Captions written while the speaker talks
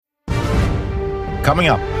Coming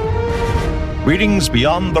up, readings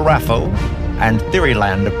beyond the RAFO and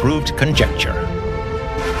Theoryland approved conjecture.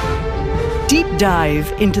 Deep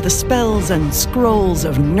dive into the spells and scrolls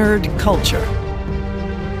of nerd culture.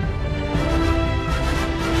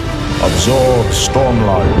 Absorb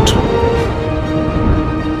Stormlight.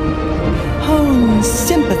 Hone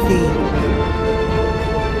sympathy.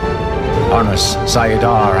 Harness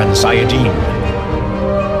Sayadar and Sayadine.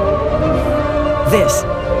 This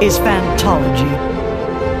is Phantology.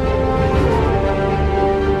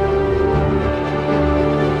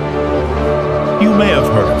 You may have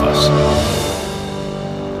heard of us.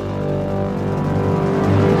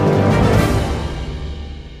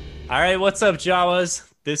 All right, what's up, Jawas?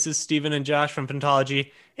 This is Steven and Josh from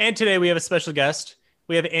Phantology, and today we have a special guest.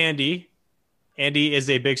 We have Andy. Andy is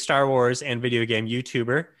a big Star Wars and video game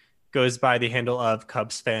YouTuber. Goes by the handle of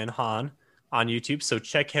Cubs Fan Han on YouTube, so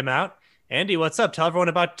check him out. Andy, what's up? Tell everyone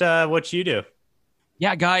about what you do.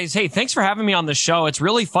 Yeah, guys. Hey, thanks for having me on the show. It's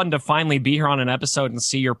really fun to finally be here on an episode and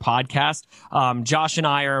see your podcast. Josh and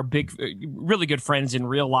I are really good friends in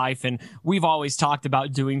real life, and we've always talked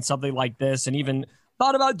about doing something like this and even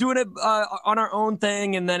thought about doing it on our own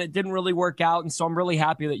thing, and then it didn't really work out. And so I'm really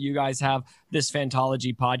happy that you guys have this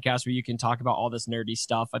Phantology podcast where you can talk about all this nerdy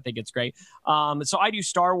stuff. I think it's great. So I do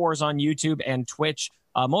Star Wars on YouTube and Twitch,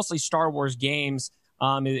 mostly Star Wars games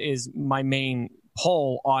is my main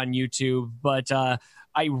pull on YouTube. But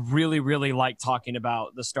I really, really like talking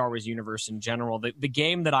about the Star Wars universe in general. The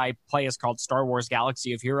game that I play is called Star Wars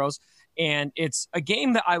Galaxy of Heroes, and it's a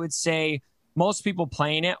game that I would say most people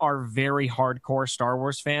playing it are very hardcore Star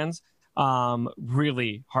Wars fans,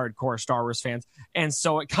 really hardcore Star Wars fans. And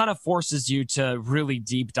so it kind of forces you to really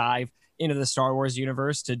deep dive into the Star Wars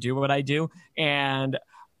universe to do what I do. And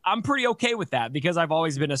I'm pretty okay with that because I've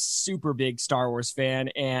always been a super big Star Wars fan.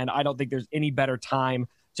 And I don't think there's any better time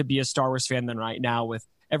to be a Star Wars fan than right now with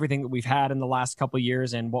everything that we've had in the last couple of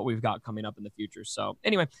years and what we've got coming up in the future. So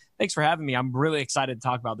anyway, thanks for having me. I'm really excited to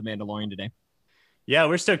talk about The Mandalorian today. Yeah,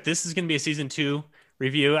 we're stoked. This is going to be a season 2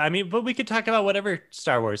 review. I mean, but we could talk about whatever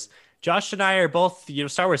Star Wars. Josh and I are both,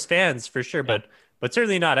 Star Wars fans for sure, but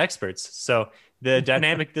certainly not experts. So the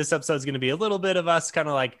dynamic this episode is going to be a little bit of us kind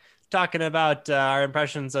of like talking about our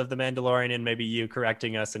impressions of The Mandalorian and maybe you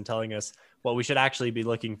correcting us and telling us what we should actually be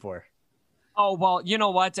looking for. Oh, well, you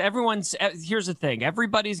know what? Here's the thing.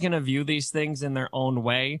 Everybody's going to view these things in their own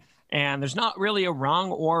way, and there's not really a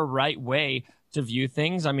wrong or right way to view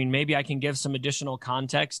things. I mean, maybe I can give some additional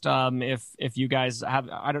context if you guys have,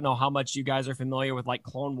 I don't know how much you guys are familiar with like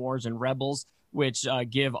Clone Wars and Rebels, which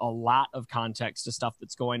give a lot of context to stuff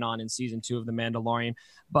that's going on in season 2 of The Mandalorian.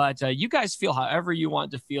 But you guys feel however you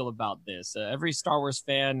want to feel about this. Every Star Wars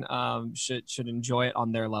fan should enjoy it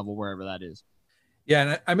on their level, wherever that is. Yeah,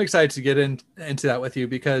 and I'm excited to get into that with you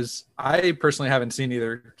because I personally haven't seen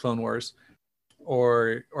either Clone Wars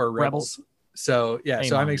or Rebels. So yeah,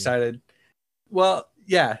 so I'm excited. Well,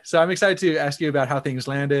 yeah, so I'm excited to ask you about how things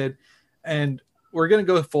landed, and we're going to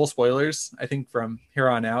go with full spoilers, I think, from here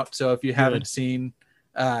on out. So if you haven't seen,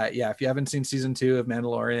 if you haven't seen season 2 of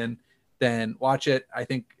Mandalorian, then watch it. I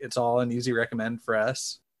think it's all an easy recommend for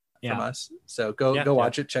us, from us. So go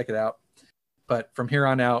watch it, check it out. But from here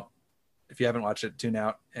on out, if you haven't watched it, tune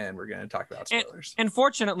out, and we're going to talk about spoilers. And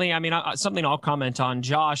fortunately, I mean, something I'll comment on,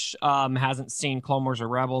 Josh hasn't seen Clone Wars or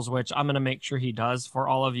Rebels, which I'm going to make sure he does for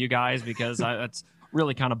all of you guys because that's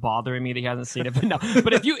really kind of bothering me that he hasn't seen it. But no,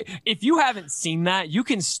 but if you haven't seen that, you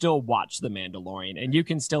can still watch The Mandalorian and you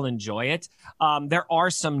can still enjoy it. There are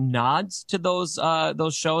some nods to those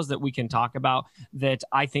shows that we can talk about that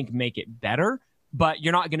I think make it better, but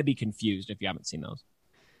you're not going to be confused if you haven't seen those.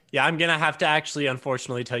 Yeah, I'm going to have to actually,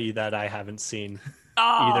 unfortunately, tell you that I haven't seen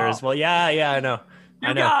either as well. Yeah, I know.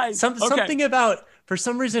 I know. Guys. Something about, for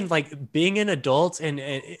some reason, like being an adult and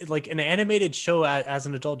like an animated show as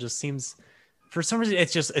an adult just seems, for some reason,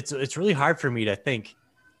 it's really hard for me to think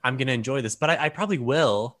I'm going to enjoy this, but I probably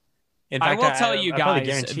will. In fact, I will tell you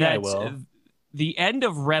guys that I will. The end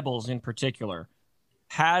of Rebels in particular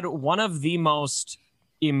had one of the most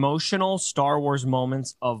emotional Star Wars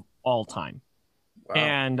moments of all time.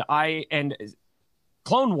 Wow. And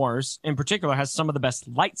Clone Wars in particular has some of the best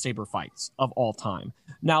lightsaber fights of all time.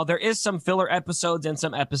 Now, there is some filler episodes and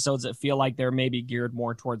some episodes that feel like they're maybe geared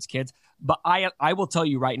more towards kids, but I will tell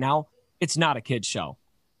you right now, it's not a kid's show.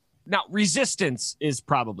 Now, Resistance is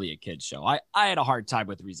probably a kid's show. I had a hard time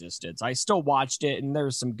with Resistance. I still watched it, and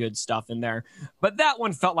there's some good stuff in there, but that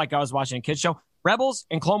one felt like I was watching a kid's show. Rebels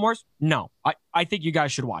and Clone Wars, no. I think you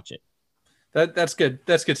guys should watch it. That's good.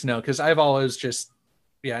 That's good to know because I've always just,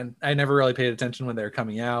 I never really paid attention when they're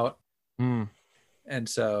coming out. And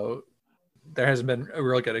so there hasn't been a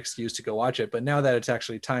real good excuse to go watch it. But now that it's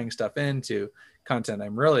actually tying stuff into content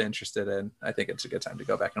I'm really interested in, I think it's a good time to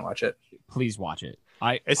go back and watch it. Please watch it.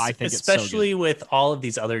 I think especially it's so with all of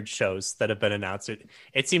these other shows that have been announced,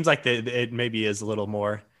 it seems like it maybe is a little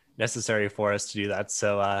more necessary for us to do that.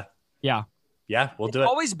 So yeah, we'll do it. It's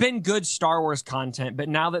always been good Star Wars content, but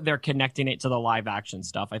now that they're connecting it to the live action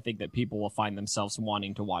stuff, I think that people will find themselves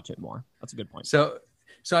wanting to watch it more. That's a good point. So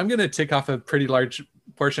I'm going to tick off a pretty large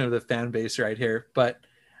portion of the fan base right here, but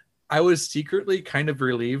I was secretly kind of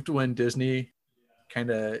relieved when Disney kind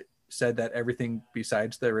of said that everything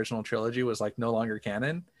besides the original trilogy was like no longer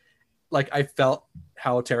canon. Like I felt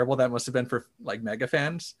how terrible that must have been for like mega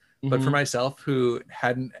fans, but for myself who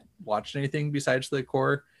hadn't watched anything besides the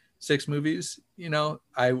core 6 movies, you know,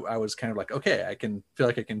 I was kind of like, okay, I can feel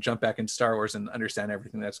like I can jump back into Star Wars and understand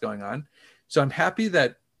everything that's going on. So I'm happy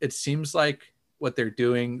that it seems like what they're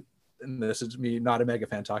doing, and this is me, not a mega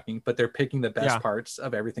fan talking, but they're picking the best parts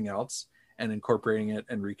of everything else and incorporating it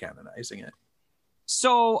and recanonizing it.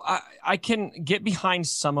 So I can get behind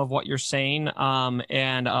some of what you're saying,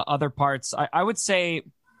 and other parts. I would say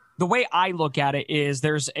the way I look at it is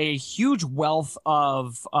there's a huge wealth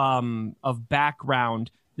of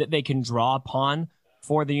background that they can draw upon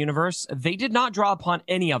for the universe. They did not draw upon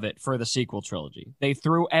any of it for the sequel trilogy. They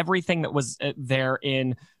threw everything that was there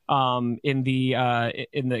in the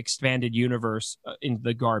expanded universe in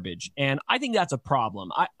the garbage. And I think that's a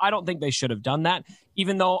problem. I don't think they should have done that,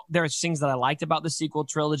 even though there's things that I liked about the sequel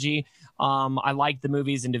trilogy. I liked the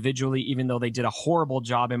movies individually, even though they did a horrible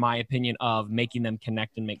job, in my opinion, of making them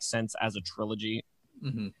connect and make sense as a trilogy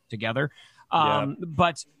together.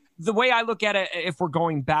 But the way I look at it, if we're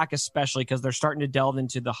going back, especially because they're starting to delve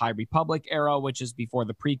into the High Republic era, which is before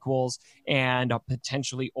the prequels, and a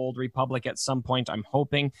potentially Old Republic at some point, I'm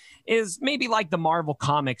hoping, is maybe like the Marvel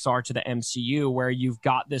comics are to the MCU, where you've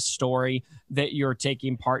got this story that you're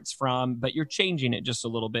taking parts from, but you're changing it just a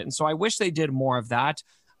little bit. And so I wish they did more of that.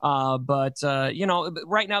 But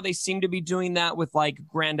right now they seem to be doing that with like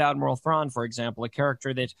Grand Admiral Thrawn, for example, a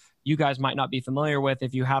character that you guys might not be familiar with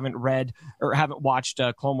if you haven't read or haven't watched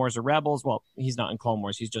Clone Wars or Rebels. Well, he's not in Clone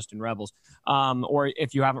Wars, he's just in Rebels. Or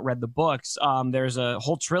if you haven't read the books, there's a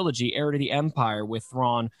whole trilogy, Heir to the Empire, with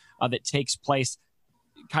Thrawn that takes place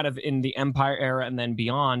kind of in the Empire era and then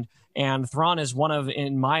beyond. And Thrawn is one of,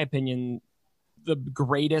 in my opinion, the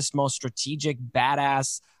greatest, most strategic,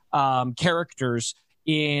 badass characters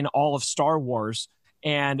in all of Star Wars,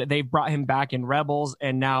 and they brought him back in Rebels,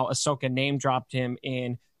 and now Ahsoka name dropped him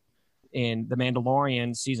in The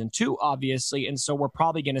Mandalorian season 2, obviously, and so we're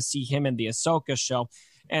probably going to see him in the Ahsoka show.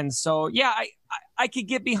 And so I could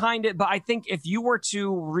get behind it, but I think if you were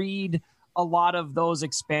to read a lot of those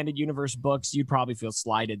expanded universe books, you'd probably feel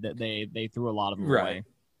slighted that they threw a lot of them away.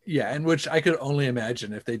 Yeah, and which I could only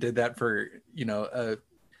imagine if they did that for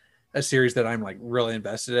a series that I'm like really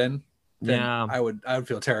invested in. I would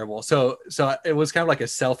feel terrible. So it was kind of like a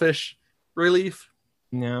selfish relief.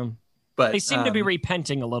 Yeah, but they seem to be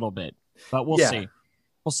repenting a little bit. But we'll see.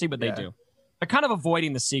 We'll see what they do. They're kind of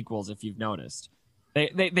avoiding the sequels, if you've noticed.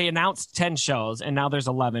 They announced 10 shows, and now there's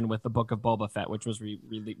 11 with the Book of Boba Fett, which was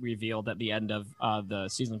revealed at the end of the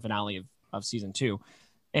season finale of season 2,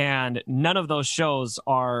 and none of those shows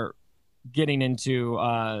are getting into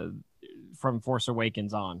from Force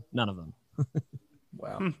Awakens on. None of them.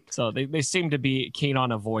 Wow. So they seem to be keen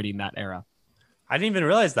on avoiding that era. I didn't even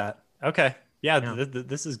realize that. Okay. Yeah.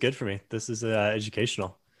 This is good for me. This is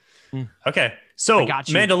educational. Okay. So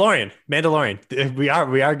Mandalorian. We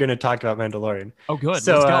are going to talk about Mandalorian. Oh, good.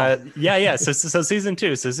 So, So season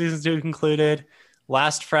 2. So season 2 concluded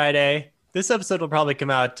last Friday. This episode will probably come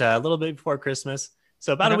out a little bit before Christmas.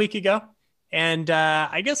 So about a week ago. And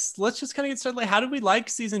I guess let's just kind of get started. Like, how did we like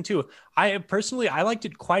season 2? I liked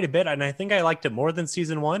it quite a bit, and I think I liked it more than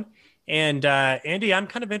season 1. And Andy, I'm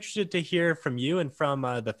kind of interested to hear from you and from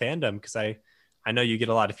the fandom, because I know you get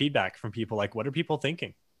a lot of feedback from people. Like, what are people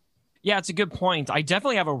thinking? Yeah, it's a good point. I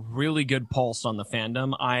definitely have a really good pulse on the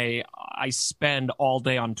fandom. I spend all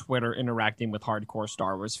day on Twitter interacting with hardcore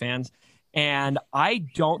Star Wars fans, and I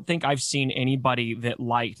don't think I've seen anybody that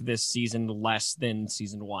liked this season less than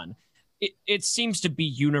season 1. It seems to be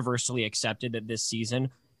universally accepted that this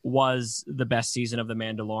season was the best season of The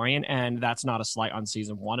Mandalorian, and that's not a slight on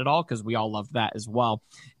season 1 at all, because we all loved that as well.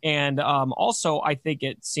 And also, I think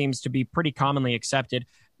it seems to be pretty commonly accepted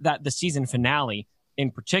that the season finale,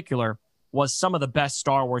 in particular, was some of the best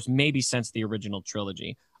Star Wars maybe since the original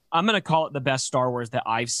trilogy. I'm going to call it the best Star Wars that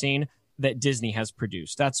I've seen that Disney has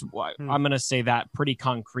produced. That's why I'm going to say that pretty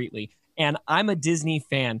concretely. And I'm a Disney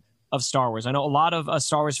fan of Star Wars. I know a lot of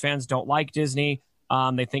Star Wars fans don't like Disney.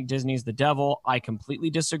 They think Disney's the devil. I completely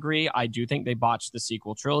disagree. I do think they botched the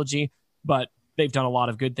sequel trilogy, but they've done a lot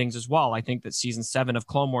of good things as well. I think that season 7 of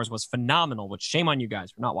Clone Wars was phenomenal, which shame on you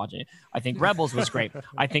guys for not watching it. I think Rebels was great.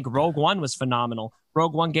 I think Rogue One was phenomenal.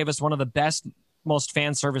 Rogue One gave us one of the best, most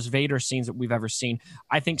fan service Vader scenes that we've ever seen.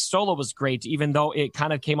 I think Solo was great, even though it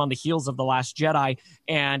kind of came on the heels of The Last Jedi.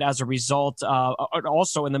 And as a result,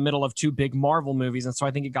 also in the middle of 2 big Marvel movies. And so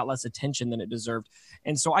I think it got less attention than it deserved.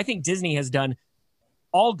 And so I think Disney has done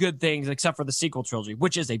all good things except for the sequel trilogy,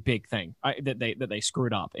 which is a big thing that they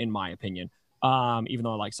screwed up, in my opinion. Even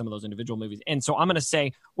though I like some of those individual movies. And so I'm going to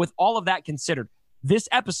say, with all of that considered, this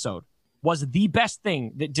episode was the best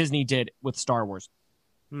thing that Disney did with Star Wars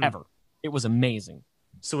ever. It was amazing.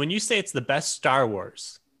 So when you say it's the best Star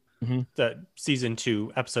Wars, the season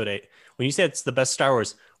 2, episode 8, when you say it's the best Star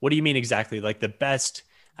Wars, what do you mean exactly? Like the best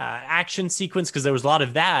action sequence? Because there was a lot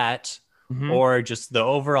of that, or just the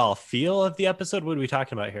overall feel of the episode? What are we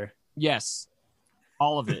talking about here? Yes.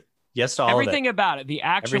 All of it. Yes to all Everything of it. about it. The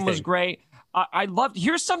action was great. I loved.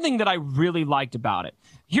 Here's something that I really liked about it.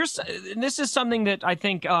 This is something that I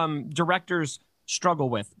think directors struggle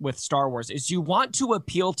with Star Wars, is you want to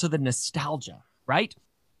appeal to the nostalgia, right?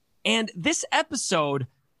 And this episode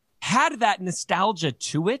had that nostalgia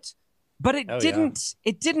to it, but it didn't. Yeah.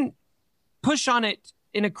 It didn't push on it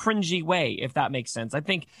in a cringy way, if that makes sense. I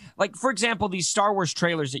think, like, for example, these Star Wars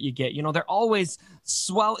trailers that you get, they're always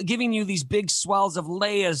giving you these big swells of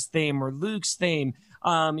Leia's theme or Luke's theme.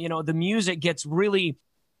 The music gets really,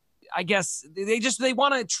 I guess they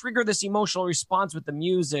want to trigger this emotional response with the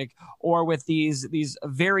music or with these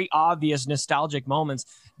very obvious nostalgic moments.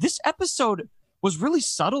 This episode was really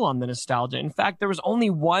subtle on the nostalgia. In fact, there was only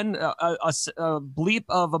one a bleep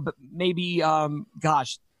of maybe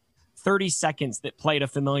 30 seconds that played a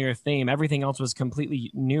familiar theme. Everything else was completely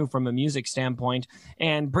new from a music standpoint.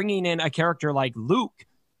 And bringing in a character like Luke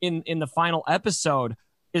in the final episode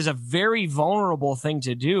is a very vulnerable thing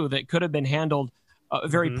to do that could have been handled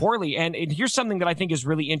very poorly. And here's something that I think is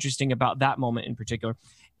really interesting about that moment in particular.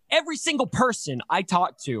 Every single person I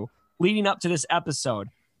talked to leading up to this episode,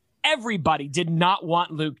 everybody did not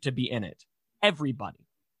want Luke to be in it. Everybody.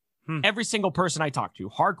 Every single person I talked to,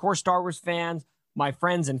 hardcore Star Wars fans, my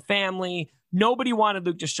friends and family, nobody wanted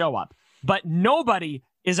Luke to show up. But nobody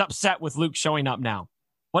is upset with Luke showing up now.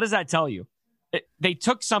 What does that tell you? They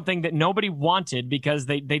took something that nobody wanted because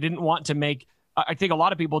they didn't want to make... I think a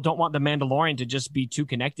lot of people don't want the Mandalorian to just be too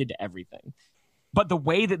connected to everything. But the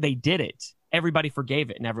way that they did it, everybody forgave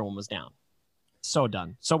it and everyone was down. So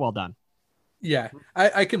done. So well done. Yeah,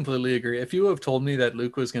 I completely agree. If you have told me that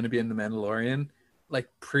Luke was going to be in the Mandalorian, like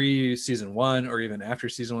pre-season 1 or even after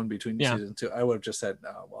season 1, between season 2, I would have just said,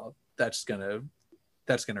 oh, well, that's gonna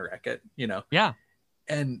wreck it, Yeah.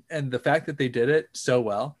 And the fact that they did it so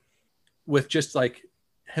well with just like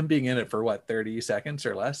him being in it for 30 seconds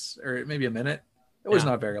or less, or maybe a minute. It was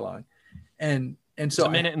not very long. And so it's a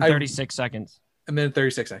minute and 36 seconds. A minute,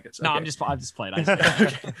 36 seconds. Okay. No, I'll just play it.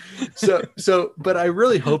 Okay. But I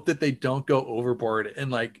really hope that they don't go overboard in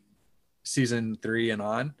like season 3 and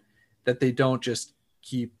on, that they don't just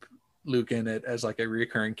keep Luke in it as like a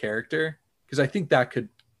recurring character, because I think that could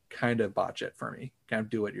kind of botch it for me, kind of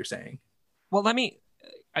do what you're saying. Well,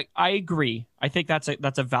 I agree. I think that's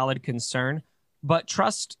a valid concern, but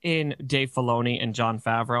trust in Dave Filoni and Jon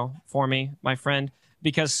Favreau for me, my friend,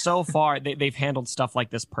 because so far they've handled stuff like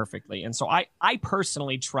this perfectly. And so I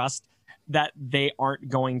personally trust that they aren't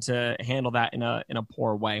going to handle that in a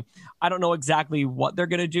poor way. I don't know exactly what they're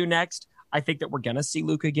going to do next. I think that we're going to see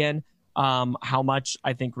Luke again. How much,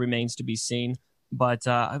 I think, remains to be seen. But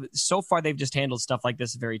so far, they've just handled stuff like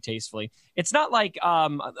this very tastefully. It's not like,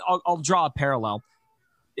 I'll draw a parallel.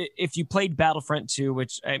 If you played Battlefront 2,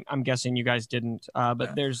 which I'm guessing you guys didn't,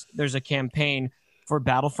 but there's a campaign for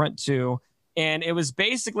Battlefront 2, and it was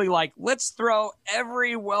basically like, let's throw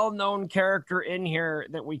every well-known character in here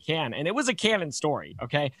that we can. And it was a canon story,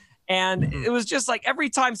 okay? And it was just like, every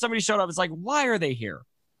time somebody showed up, it's like, why are they here?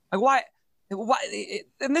 Like, why?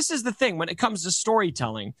 And this is the thing when it comes to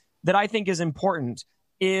storytelling that I think is important,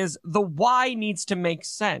 is the why needs to make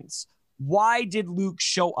sense. Why did Luke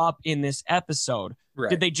show up in this episode? Right.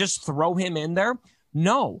 Did they just throw him in there?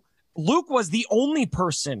 No. Luke was the only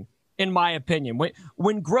person, in my opinion.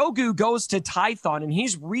 When Grogu goes to Tython and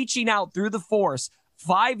he's reaching out through the Force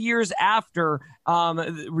 5 years after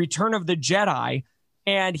Return of the Jedi,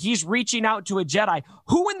 and he's reaching out to a Jedi,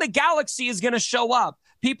 who in the galaxy is going to show up?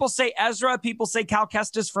 People say Ezra. People say Cal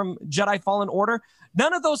Kestis from Jedi Fallen Order.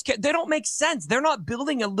 None of those, they don't make sense. They're not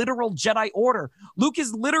building a literal Jedi Order. Luke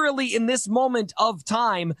is literally in this moment of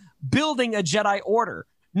time building a Jedi Order.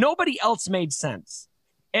 Nobody else made sense.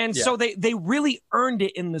 And so they really earned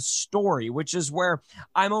it in the story, which is where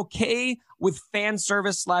I'm okay with fan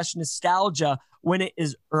service / nostalgia when it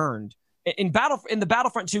is earned. In the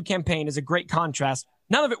Battlefront 2 campaign is a great contrast.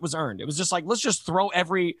 None of it was earned. It was just like, let's just throw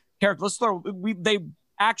every character. They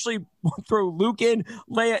actually threw Luke in,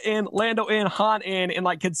 Leia in, Lando in, Han in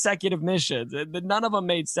like consecutive missions. None of them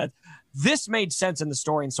made sense. This made sense in the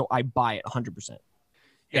story, and so I buy it 100%.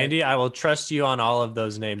 Andy, I will trust you on all of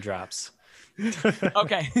those name drops.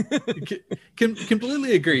 Okay.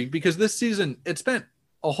 Completely agree, because this season, it spent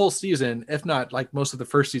a whole season, if not like most of the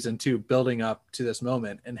first season too, building up to this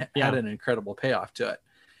moment and had an incredible payoff to it.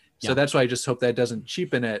 So that's why I just hope that doesn't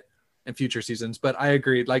cheapen it in future seasons. But I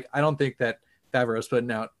agree. Like, I don't think that Favreau's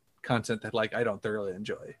putting out content that like I don't thoroughly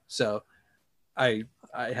enjoy. So I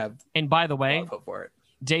have. And by the way, hope for it.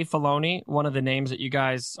 Dave Filoni, one of the names that you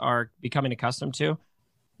guys are becoming accustomed to,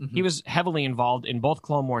 he was heavily involved in both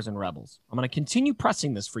Clone Wars and Rebels. I'm going to continue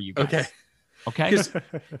pressing this for you guys. Okay.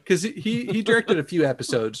 Because he directed a few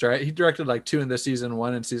episodes, right? He directed like 2 in this season,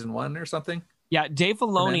 1 in season 1 or something. Yeah, Dave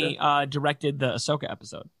Filoni directed the Ahsoka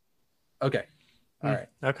episode. Okay. All right.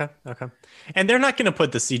 Okay. And they're not going to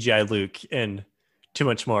put the CGI Luke in too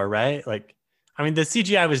much more, right? Like, I mean, the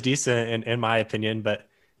CGI was decent in my opinion, but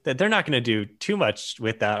they're not going to do too much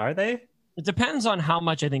with that, are they? It depends on how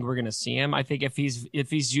much I think we're going to see him. I think if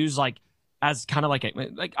he's used like as kind of like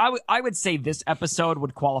I would say this episode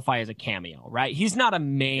would qualify as a cameo, right? He's not a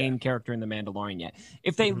main character in The Mandalorian yet.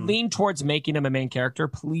 If they lean towards making him a main character,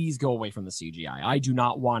 please go away from the CGI. I do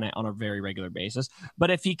not want it on a very regular basis. But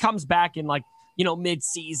if he comes back in like,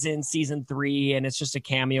 mid-season, season 3, and it's just a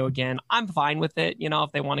cameo again, I'm fine with it,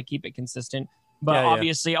 if they want to keep it consistent. But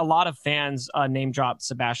obviously a lot of fans name drop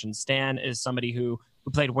Sebastian Stan as somebody who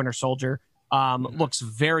played Winter Soldier. Looks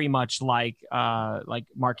very much like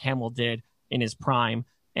Mark Hamill did in his prime.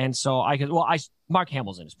 And so Mark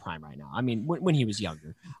Hamill's in his prime right now. I mean, when he was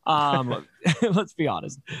younger, let's be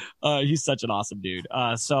honest, he's such an awesome dude.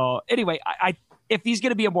 So anyway, if he's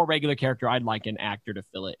going to be a more regular character, I'd like an actor to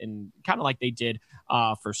fill it, and kind of like they did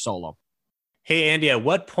for Solo. Hey, Andy, at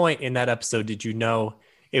what point in that episode did you know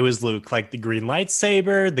it was Luke? Like the green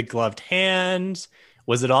lightsaber, the gloved hand?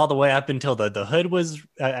 Was it all the way up until the hood was?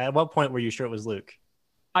 At what point were you sure it was Luke?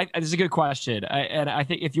 This is a good question. And I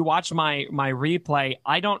think if you watch my replay,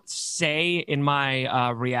 I don't say in my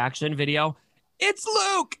reaction video, it's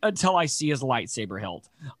Luke, until I see his lightsaber hilt.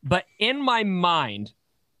 But in my mind,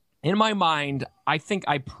 I think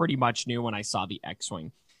I pretty much knew when I saw the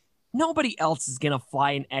X-Wing. Nobody else is gonna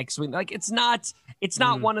fly an X-Wing. Like it's not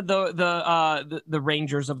one of the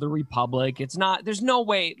Rangers of the Republic. It's not. There's no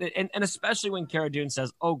way. And especially when Cara Dune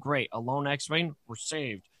says, "Oh great, a lone X-Wing, we're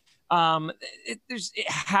saved." It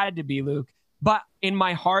had to be Luke. But in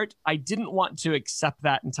my heart, I didn't want to accept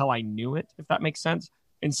that until I knew it, if that makes sense.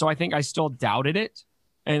 And so I think I still doubted it.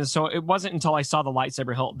 And so it wasn't until I saw the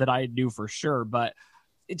lightsaber hilt that I knew for sure. But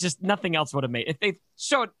it just, nothing else would have made. If they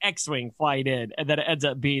showed X-Wing flying in and then it ends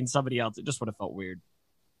up being somebody else, it just would have felt weird.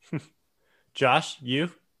 Josh,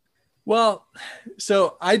 you? Well,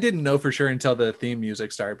 so I didn't know for sure until the theme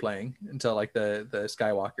music started playing, until like the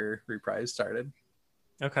Skywalker reprise started.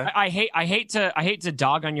 Okay. I hate to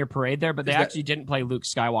dog on your parade there, but they actually didn't play Luke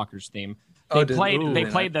Skywalker's theme. They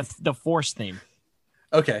played the Force theme.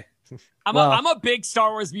 Okay. I'm a big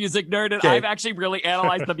Star Wars music nerd, and I've actually really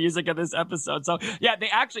analyzed the music of this episode. So yeah,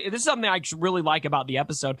 this is something I really like about the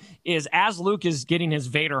episode is as Luke is getting his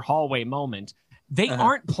Vader hallway moment, they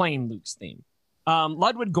aren't playing Luke's theme.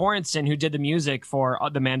 Ludwig Göransson, who did the music for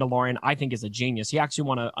The Mandalorian, I think is a genius. He actually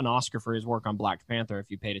won an Oscar for his work on Black Panther, if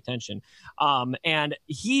you paid attention. And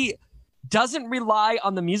he doesn't rely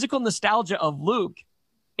on the musical nostalgia of Luke.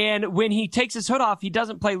 And when he takes his hood off, he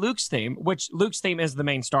doesn't play Luke's theme, which Luke's theme is the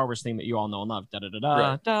main Star Wars theme that you all know and love.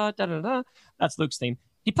 Da-da-da-da. That's Luke's theme.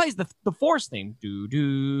 He plays the Force theme.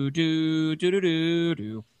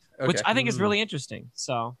 Do-do-do-do-do-do-do. Which I think is really interesting.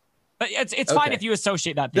 So... But it's fine if you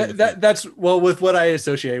associate that theme. That's with what I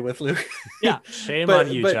associate with Luke. Yeah. Shame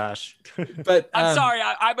on you, Josh. But I'm sorry.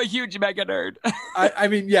 I'm a huge mega nerd. I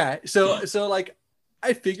mean, yeah. So like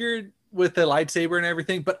I figured with the lightsaber and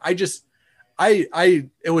everything, but I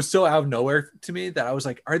it was so out of nowhere to me that I was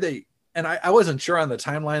like, are they? And I wasn't sure on the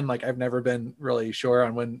timeline. Like I've never been really sure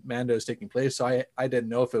on when Mando is taking place. So I didn't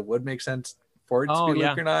know if it would make sense for it to be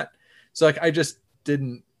Luke or not. So like I just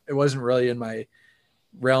didn't, it wasn't really in my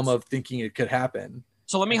realm of thinking it could happen.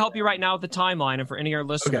 So let me help you right now with the timeline, and for any of our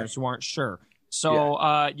listeners who aren't sure.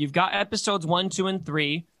 So you've got episodes 1, 2, and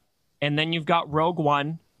 3, and then you've got Rogue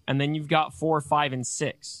One, and then you've got 4, 5, and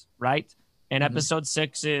 6, right? And episode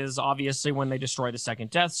 6 is obviously when they destroy the second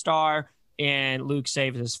Death Star, and Luke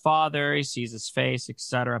saves his father. He sees his face,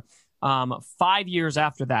 etc. 5 years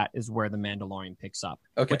after that is where the Mandalorian picks up,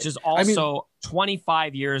 which is also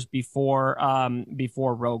 25 years before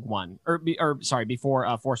Rogue One,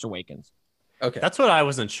 before Force Awakens. Okay, that's what I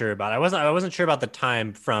wasn't sure about. I wasn't sure about the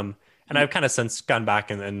time from, and I've kind of since gone back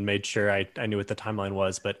and made sure I knew what the timeline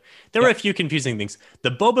was. But there were a few confusing things. The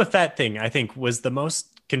Boba Fett thing, I think, was the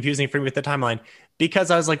most confusing for me with the timeline, because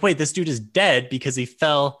I was like, wait, this dude is dead because he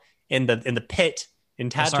fell in the pit in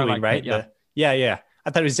Tatooine, right? Pit, yeah. Yeah. I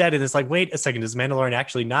thought he was dead, and it's like, wait a second, is Mandalorian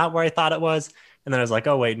actually not where I thought it was? And then I was like,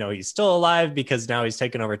 oh wait, no, he's still alive because now he's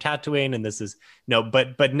taken over Tatooine, and this is no,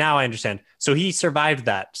 but now I understand. So he survived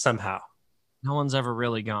that somehow. No one's ever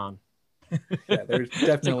really gone. Yeah, there's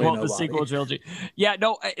definitely no the sequel trilogy. Yeah,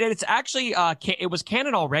 no, it's actually it was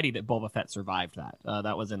canon already that Boba Fett survived that.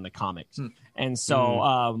 That was in the comics, and so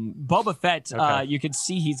Boba Fett, you can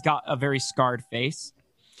see he's got a very scarred face.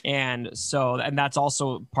 And that's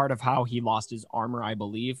also part of how he lost his armor, I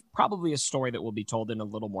believe. Probably a story that will be told in a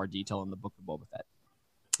little more detail in the Book of Boba Fett.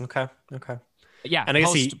 Okay. But yeah, and I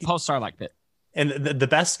guess post Sarlacc pit. And the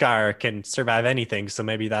Beskar can survive anything, so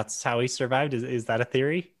maybe that's how he survived. Is that a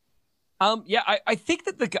theory? Yeah, I think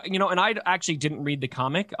that and I actually didn't read the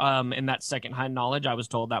comic. In that secondhand knowledge, I was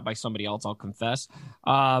told that by somebody else. I'll confess.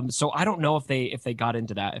 So I don't know if they got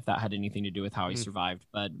into that, if that had anything to do with how he survived,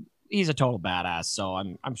 but. He's a total badass, so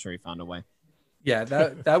I'm sure he found a way. Yeah,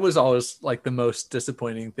 that was always like the most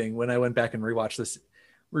disappointing thing when I went back and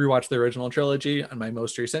rewatched the original trilogy on my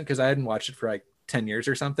most recent, because I hadn't watched it for like 10 years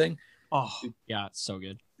or something. Oh, yeah, it's so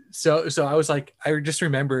good. So I was like, I just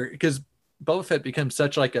remember, because Boba Fett becomes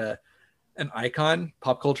such like an icon,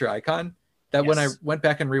 pop culture icon, that when I went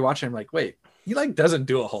back and rewatched it, I'm like, wait, he like doesn't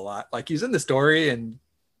do a whole lot. Like, he's in the story and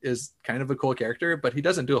is kind of a cool character, but he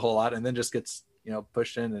doesn't do a whole lot, and then just gets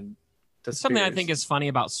pushed in and something I think is funny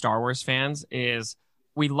about Star Wars fans is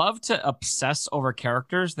we love to obsess over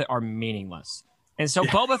characters that are meaningless. And so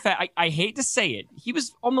Boba Fett, I hate to say it, he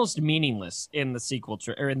was almost meaningless in the sequel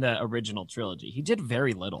or in the original trilogy. He did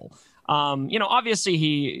very little. Obviously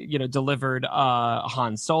he, delivered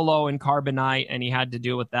Han Solo in Carbonite, and he had to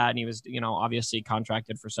deal with that. And he was, obviously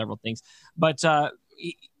contracted for several things. But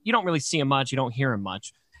you don't really see him much. You don't hear him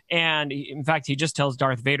much. And in fact, he just tells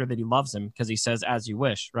Darth Vader that he loves him because he says, "As you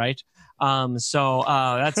wish," right? So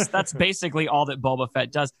that's basically all that Boba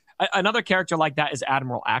Fett does. Another character like that is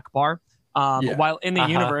Admiral Akbar. While in the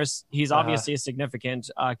universe, he's obviously a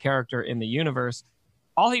significant character in the universe.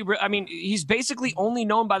 He's basically only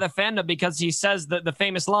known by the fandom because he says the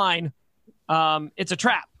famous line, "It's a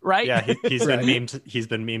trap," right? Yeah, he's been memed. He's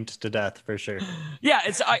been memed to death for sure. Yeah,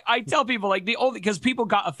 I tell people like because people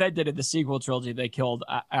got offended in the sequel trilogy, they killed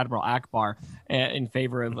Admiral Akbar in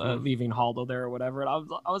favor of leaving Holdo there or whatever, and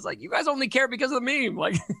I was like, you guys only care because of the meme,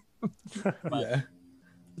 like. Yeah.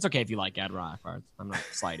 It's okay if you like Admiral Akbar. I'm not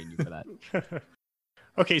sliding you for that.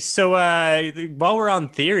 Okay, so while we're on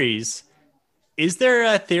theories, is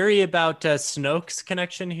there a theory about Snoke's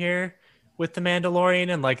connection here with the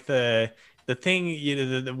Mandalorian and like the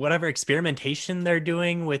thing, whatever experimentation they're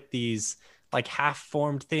doing with these like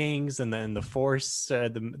half-formed things, and then the Force,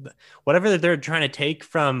 whatever they're trying to take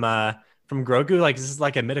from Grogu? Like, is this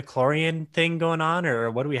like a midichlorian thing going on, or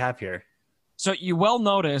what do we have here? So you will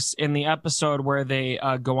notice in the episode where they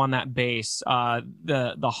go on that base,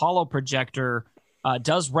 the holo projector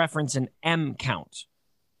does reference an M count.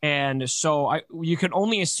 And so you can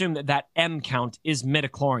only assume that M count is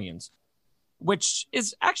midichlorians, which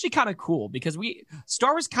is actually kind of cool because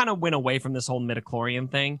Star Wars kind of went away from this whole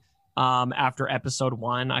midichlorian thing after episode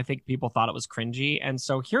 1. I think people thought it was cringy. And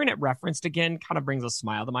so hearing it referenced again kind of brings a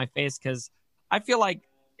smile to my face because I feel like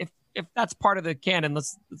if that's part of the canon,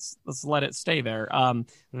 let's let it stay there.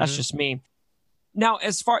 That's just me. Now,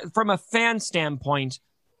 as far from a fan standpoint,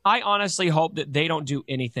 I honestly hope that they don't do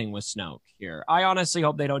anything with Snoke here. I honestly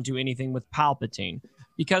hope they don't do anything with Palpatine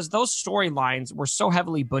because those storylines were so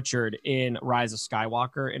heavily butchered in Rise of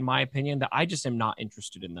Skywalker, in my opinion, that I just am not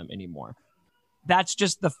interested in them anymore. That's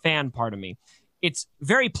just the fan part of me. It's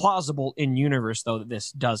very plausible in universe, though, that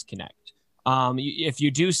this does connect. If you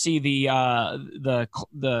do see the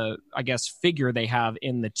I guess figure they have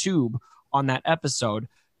in the tube on that episode,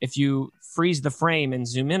 if you freeze the frame and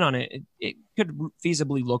zoom in on it, it could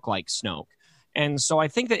feasibly look like Snoke. And so I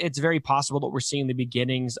think that it's very possible that we're seeing the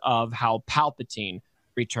beginnings of how Palpatine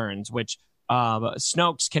returns, which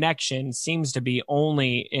Snoke's connection seems to be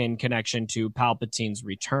only in connection to Palpatine's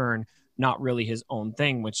return, not really his own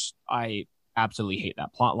thing, which I absolutely hate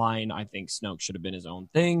that plot line. I think Snoke should have been his own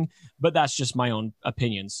thing, but that's just my own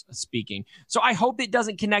opinions speaking. So I hope it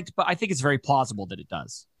doesn't connect, but I think it's very plausible that it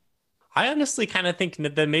does. I honestly kind of think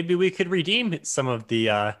that maybe we could redeem some of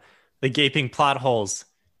the gaping plot holes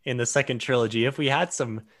in the second trilogy if we had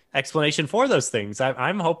some explanation for those things.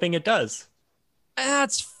 I'm hoping it does.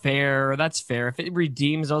 That's fair. That's fair. If it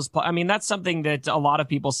redeems those, I mean, that's something that a lot of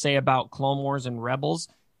people say about Clone Wars and Rebels.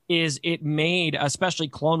 Is it made, especially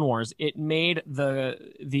Clone Wars, it made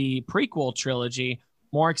the prequel trilogy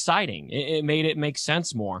more exciting. It made it make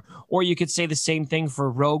sense more. Or you could say the same thing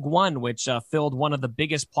for Rogue One, which filled one of the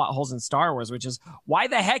biggest plot holes in Star Wars, which is why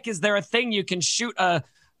the heck is there a thing you can shoot a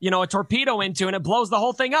torpedo into and it blows the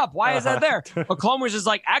whole thing up? Why is that there? But Clone Wars is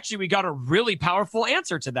like, actually, we got a really powerful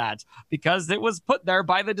answer to that because it was put there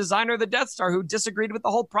by the designer of the Death Star who disagreed with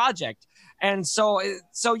the whole project. And so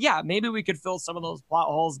yeah, maybe we could fill some of those plot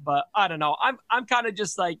holes, but I don't know. I'm kind of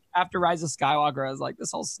just like, after Rise of Skywalker, I was like,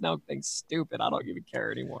 this whole Snoke thing's stupid. I don't even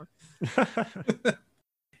care anymore.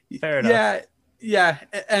 Fair enough. Yeah.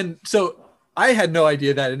 And so I had no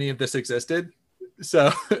idea that any of this existed.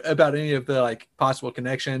 So about any of the like possible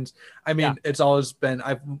connections. I mean, It's always been,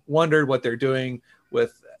 I've wondered what they're doing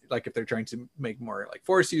with, like, if they're trying to make more like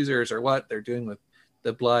Force users or what they're doing with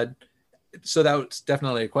the blood. So that was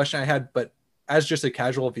definitely a question I had, but as just a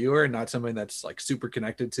casual viewer and not something that's like super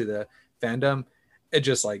connected to the fandom, it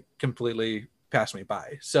just like completely passed me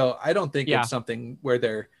by. So I don't think it's something where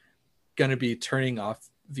they're going to be turning off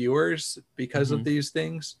viewers because of these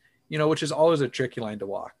things, which is always a tricky line to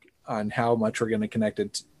walk on how much we're going to connect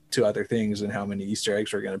it to other things and how many Easter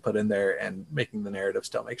eggs we're going to put in there and making the narrative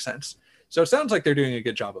still make sense. So it sounds like they're doing a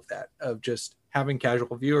good job of that, of just having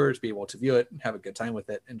casual viewers be able to view it and have a good time with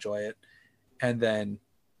it, enjoy it, and then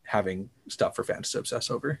having stuff for fans to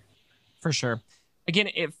obsess over. For sure. Again,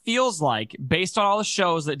 it feels like, based on all the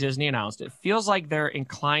shows that Disney announced, it feels like they're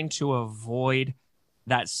inclined to avoid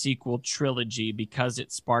that sequel trilogy because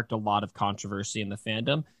it sparked a lot of controversy in the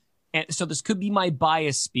fandom. And so this could be my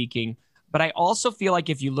bias speaking, but I also feel like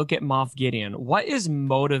if you look at Moff Gideon, what is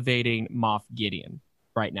motivating Moff Gideon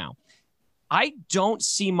right now? I don't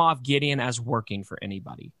see Moff Gideon as working for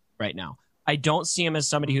anybody right now. I don't see him as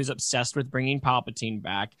somebody who's obsessed with bringing Palpatine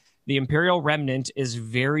back. The Imperial Remnant is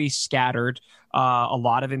very scattered. A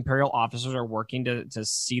lot of Imperial officers are working to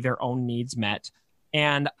see their own needs met.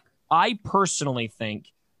 And I personally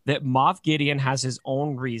think that Moff Gideon has his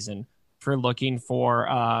own reason for looking for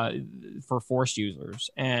Force users.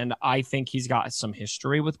 And I think he's got some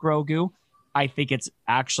history with Grogu. I think it's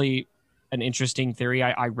actually an interesting theory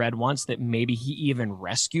I read once that maybe he even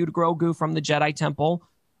rescued Grogu from the Jedi Temple,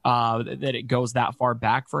 that it goes that far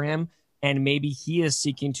back for him. And maybe he is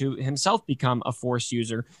seeking to himself become a Force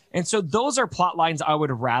user. And so those are plot lines I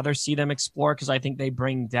would rather see them explore because I think they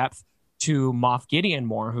bring depth to Moff Gideon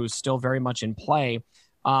more, who's still very much in play.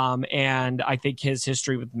 And I think his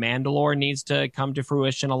history with Mandalore needs to come to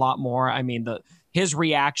fruition a lot more. I mean, his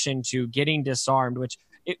reaction to getting disarmed, which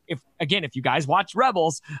if you guys watch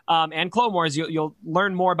Rebels and Clone Wars, you'll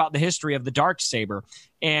learn more about the history of the Darksaber.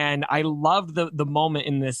 And I loved the moment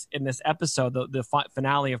in this episode, the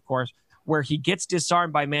finale, of course, where he gets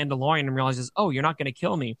disarmed by Mandalorian and realizes, oh, you're not going to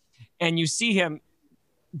kill me. And you see him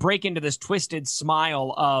break into this twisted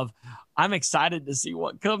smile of, I'm excited to see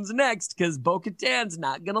what comes next because Bo-Katan's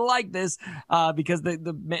not going to like this because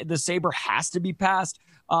the saber has to be passed,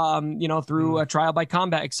 through a trial by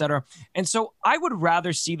combat, etc. And so I would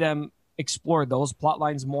rather see them explore those plot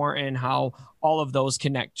lines more and how all of those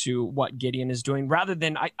connect to what Gideon is doing rather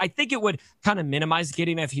than I think it would kind of minimize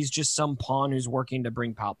Gideon if he's just some pawn who's working to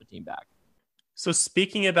bring Palpatine back. So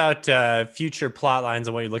speaking about future plot lines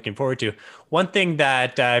and what you're looking forward to, one thing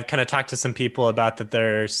that I've kind of talked to some people about that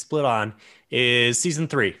they're split on is season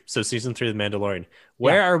 3. So season 3 of The Mandalorian.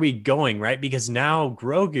 Where are we going, right? Because now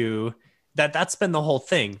Grogu, that's been the whole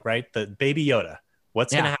thing, right? The Baby Yoda.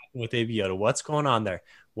 What's going to happen with Baby Yoda? What's going on there?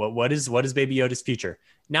 What is Baby Yoda's future?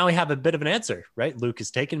 Now we have a bit of an answer, right? Luke has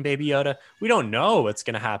taken Baby Yoda. We don't know what's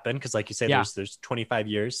going to happen because, like you said, there's 25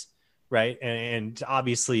 years. Right. And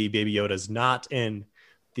obviously Baby Yoda's not in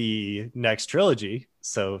the next trilogy.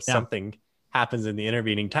 So something happens in the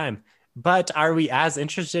intervening time. But are we as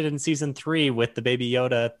interested in season 3 with the Baby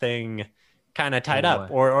Yoda thing kind of tied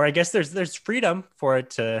up? Or I guess there's freedom for it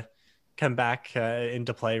to come back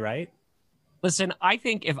into play, right? Listen, I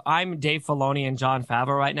think if I'm Dave Filoni and Jon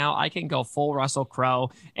Favreau right now, I can go full Russell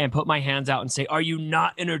Crowe and put my hands out and say, are you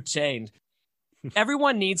not entertained?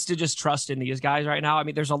 Everyone needs to just trust in these guys right now. I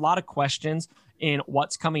mean, there's a lot of questions in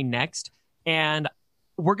what's coming next, and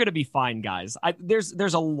we're going to be fine, guys. There's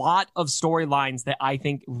a lot of storylines that I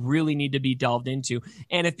think really need to be delved into.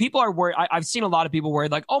 And if people are worried, I've seen a lot of people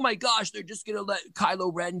worried, like, oh my gosh, they're just going to let Kylo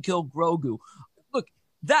Ren kill Grogu. Look,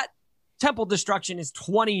 that Temple destruction is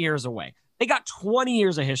 20 years away. They got 20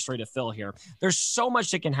 years of history to fill here. There's so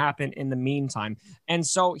much that can happen in the meantime. And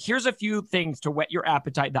so here's a few things to whet your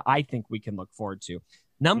appetite that I think we can look forward to.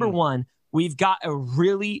 Number one, we've got a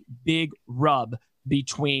really big rub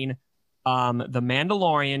between the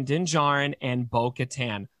Mandalorian, Din Djarin, and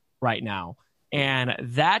Bo-Katan right now. And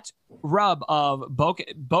that rub of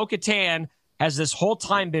Bo-Katan has this whole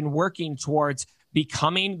time been working towards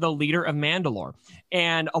becoming the leader of Mandalore.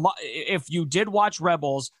 And if you did watch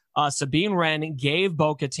Rebels, Sabine Wren gave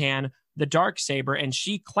Bo-Katan the Darksaber, and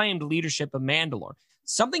she claimed leadership of Mandalore.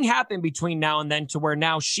 Something happened between now and then to where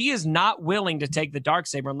now she is not willing to take the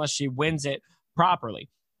Darksaber unless she wins it properly,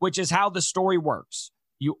 which is how the story works.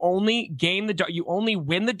 You only win the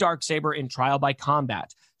Darksaber in trial by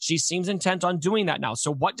combat. She seems intent on doing that now.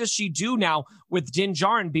 So what does she do now with Din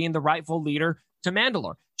Djarin being the rightful leader to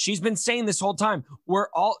Mandalore? She's been saying this whole time, we're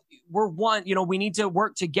one, we need to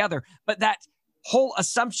work together. But that whole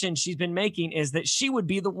assumption she's been making is that she would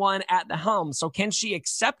be the one at the helm. So can she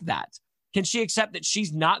accept that? Can she accept that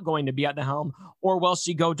she's not going to be at the helm? Or will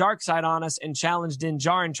she go dark side on us and challenge Din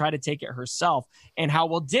Djarin, try to take it herself? And how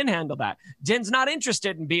will Din handle that? Din's not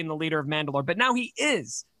interested in being the leader of Mandalore, but now he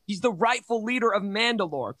is. He's the rightful leader of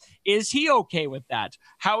Mandalore. Is he okay with that?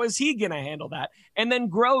 How is he going to handle that? And then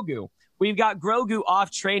Grogu. We've got Grogu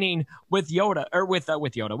off training with Yoda, or with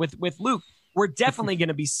Luke. We're definitely going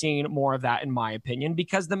to be seeing more of that, in my opinion,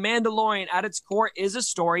 because The Mandalorian at its core is a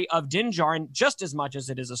story of Din Djarin just as much as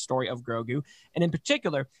it is a story of Grogu. And in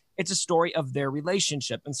particular, it's a story of their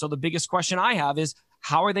relationship. And so the biggest question I have is,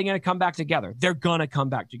 how are they going to come back together? They're going to come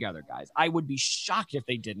back together, guys. I would be shocked if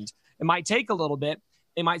they didn't. It might take a little bit.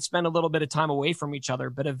 They might spend a little bit of time away from each other,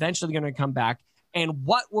 but eventually they're going to come back. And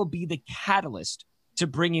what will be the catalyst to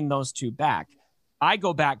bringing those two back? I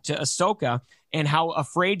go back to Ahsoka and how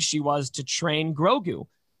afraid she was to train Grogu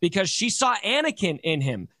because she saw Anakin in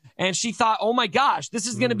him and she thought, oh my gosh, this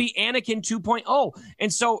is going to be Anakin 2.0.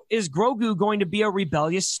 And so is Grogu going to be a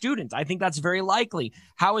rebellious student? I think that's very likely.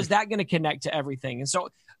 How is that going to connect to everything? And so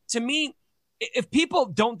to me, if people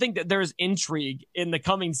don't think that there's intrigue in the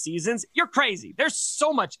coming seasons, you're crazy. There's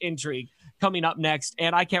so much intrigue coming up next,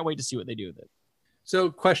 and I can't wait to see what they do with it.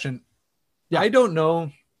 So question. Yeah. I don't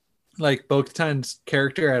know Bo-Katan's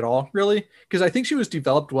character at all, really, because I think she was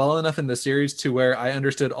developed well enough in the series to where I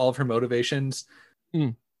understood all of her motivations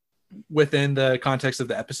within the context of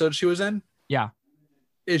the episode she was in. Yeah.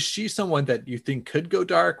 Is she someone that you think could go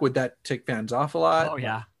dark? Would that tick fans off a lot? Oh,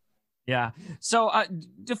 yeah. Yeah. So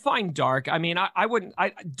define dark. I mean, I wouldn't,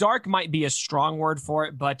 dark might be a strong word for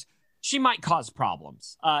it, but she might cause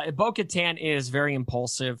problems. Bo-Katan is very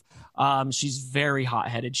impulsive. She's very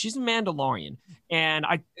hot-headed. She's a Mandalorian. And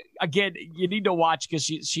again, you need to watch because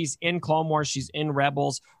she's in Clone Wars. She's in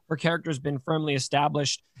Rebels. Her character's been firmly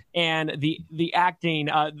established. And the acting,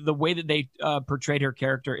 the way that they portrayed her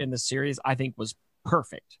character in the series, I think was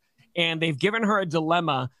perfect. And they've given her a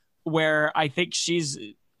dilemma where I think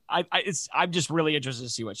I'm just really interested to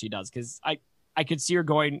see what she does because I could see her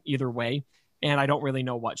going either way. And I don't really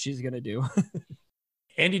know what she's going to do.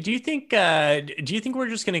 Andy, do you think we're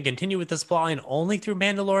just going to continue with this plotline only through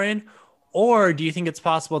Mandalorian? Or do you think it's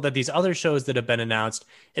possible that these other shows that have been announced,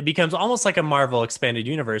 it becomes almost like a Marvel expanded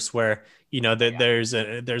universe where, there's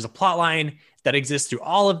a plot line that exists through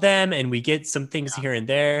all of them and we get some things here and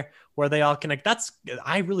there where they all connect.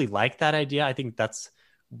 I really like that idea. I think that's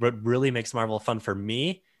what really makes Marvel fun for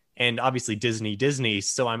me. And obviously Disney.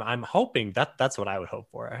 So I'm hoping that's what I would hope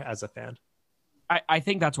for as a fan. I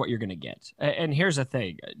think that's what you're going to get. And here's the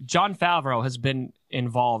thing. Jon Favreau has been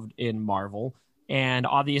involved in Marvel. And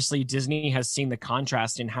obviously Disney has seen the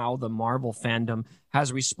contrast in how the Marvel fandom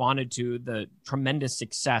has responded to the tremendous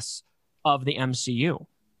success of the MCU.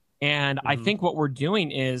 And I think what we're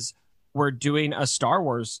doing is we're doing a Star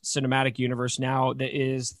Wars cinematic universe now that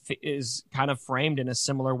is kind of framed in a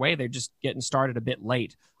similar way. They're just getting started a bit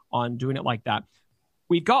late on doing it like that.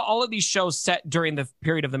 We've got all of these shows set during the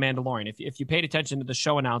period of The Mandalorian. If you paid attention to the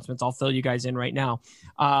show announcements, I'll fill you guys in right now.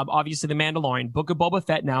 Obviously, The Mandalorian, Book of Boba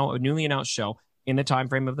Fett now, a newly announced show in the time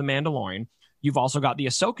frame of The Mandalorian. You've also got the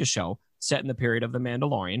Ahsoka show set in the period of The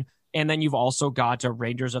Mandalorian. And then you've also got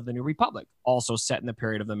Rangers of the New Republic, also set in the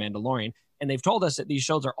period of The Mandalorian. And they've told us that these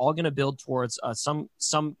shows are all going to build towards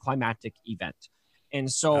some climactic event.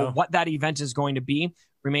 And so what that event is going to be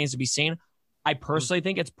remains to be seen. I personally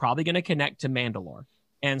think it's probably going to connect to Mandalore.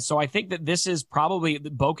 And so I think that this is probably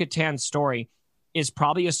the Bo-Katan's story is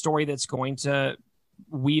probably a story that's going to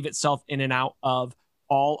weave itself in and out of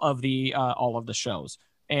all of the shows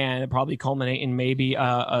and probably culminate in maybe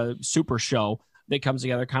a super show that comes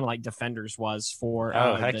together, kind of like Defenders was for the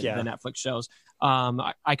Netflix shows.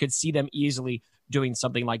 I could see them easily doing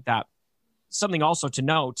something like that. Something also to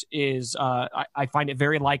note is I find it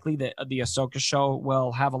very likely that the Ahsoka show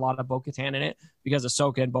will have a lot of Bo-Katan in it, because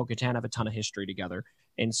Ahsoka and Bo-Katan have a ton of history together.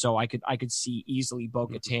 And so I could see easily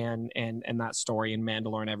Bo-Katan and that story and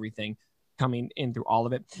Mandalore and everything coming in through all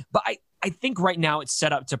of it. But I think right now it's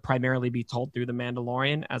set up to primarily be told through The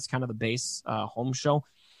Mandalorian as kind of the base home show,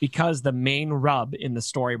 because the main rub in the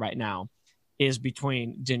story right now is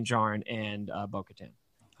between Din Djarin and Bo-Katan.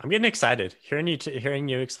 I'm getting excited hearing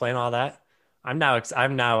you explain all that. I'm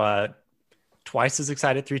now twice as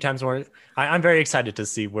excited, 3 times more. I'm very excited to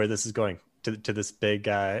see where this is going, to this big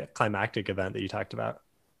climactic event that you talked about.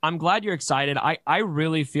 I'm glad you're excited. I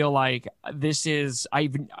really feel like this is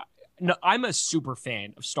I'm a super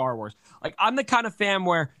fan of Star Wars. Like, I'm the kind of fan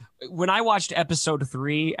where when I watched episode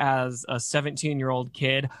 3 as a 17-year-old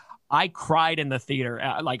kid, I cried in the theater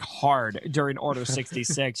like hard during Order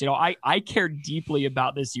 66. I care deeply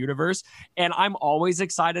about this universe, and I'm always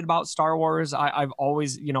excited about Star Wars. I've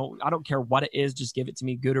always, I don't care what it is, just give it to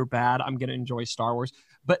me, good or bad. I'm going to enjoy Star Wars.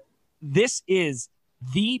 But this is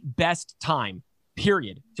the best time,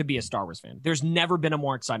 period, to be a Star Wars fan. There's never been a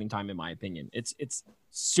more exciting time, in my opinion. It's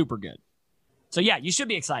super good. So yeah, you should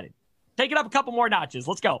be excited. Take it up a couple more notches.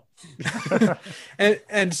 Let's go.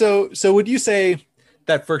 and so would you say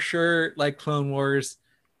that for sure, like Clone Wars,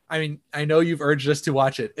 I mean, I know you've urged us to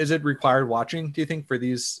watch it. Is it required watching, do you think, for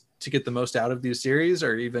these to get the most out of these series,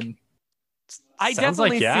 or even? I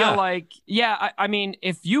definitely feel like, I mean,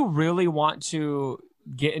 if you really want to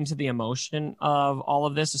get into the emotion of all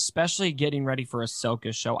of this, especially getting ready for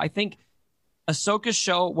Ahsoka's show, I think Ahsoka's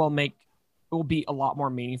show will be a lot more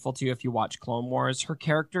meaningful to you if you watch Clone Wars. Her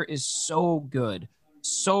character is so good.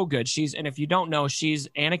 And if you don't know, she's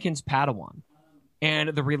Anakin's Padawan. And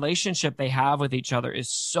the relationship they have with each other is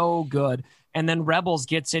so good. And then Rebels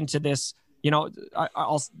gets into this,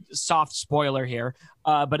 I'll soft spoiler here,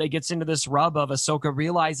 but it gets into this rub of Ahsoka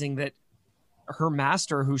realizing that her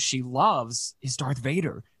master, who she loves, is Darth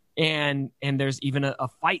Vader. And there's even a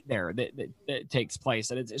fight there that takes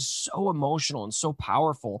place. And it's so emotional and so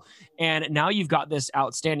powerful. And now you've got this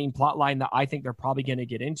outstanding plot line that I think they're probably going to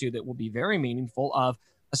get into that will be very meaningful, of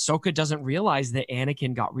Ahsoka doesn't realize that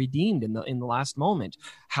Anakin got redeemed in the last moment.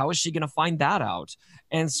 How is she going to find that out?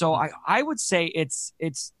 And so I would say it's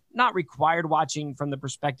not required watching from the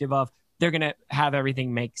perspective of they're going to have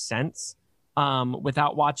everything make sense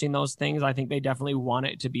without watching those things. I think they definitely want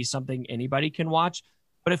it to be something anybody can watch.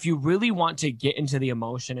 But if you really want to get into the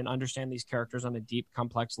emotion and understand these characters on a deep,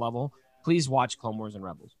 complex level, please watch Clone Wars and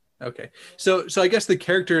Rebels. Okay. So I guess the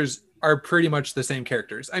characters are pretty much the same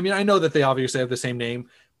characters. I mean, I know that they obviously have the same name,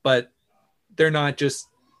 but they're not just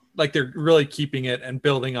like, they're really keeping it and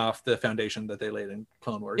building off the foundation that they laid in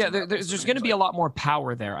Clone Wars. Yeah, there's going to be a lot more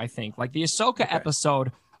power there, I think. Like the Ahsoka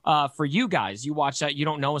episode, for you guys, you watch that, you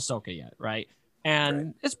don't know Ahsoka yet, right?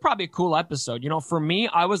 And it's probably a cool episode. For me,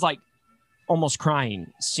 I was like almost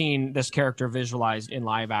crying seeing this character visualized in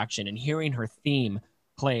live action and hearing her theme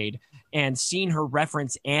played and seeing her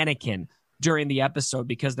reference Anakin during the episode,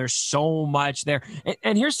 because there's so much there.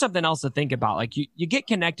 And here's something else to think about. Like you get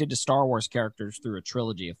connected to Star Wars characters through a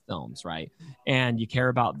trilogy of films, right? And you care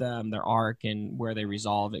about them, their arc and where they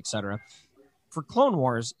resolve, etc. For Clone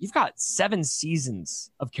Wars, you've got 7 seasons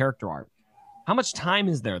of character arc. How much time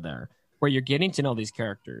is there where you're getting to know these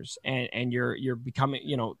characters and you're becoming,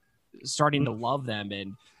 starting to love them,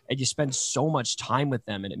 and you spend so much time with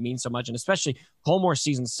them, and it means so much. And especially Clone Wars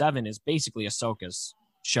season 7 is basically Ahsoka's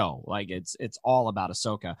show. Like it's all about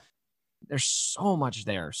Ahsoka. There's so much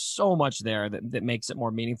there that makes it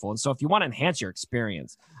more meaningful. And so if you want to enhance your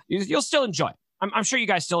experience, you'll still enjoy it. I'm sure you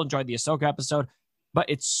guys still enjoyed the Ahsoka episode, but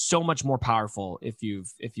it's so much more powerful if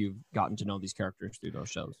you've gotten to know these characters through those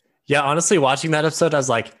shows. Yeah, honestly, watching that episode, I was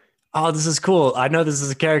like, oh, this is cool. I know this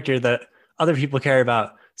is a character that other people care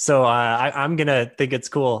about. So I'm going to think it's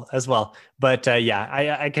cool as well. But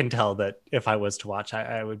I can tell that if I was to watch,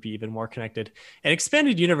 I would be even more connected. And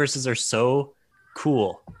expanded universes are so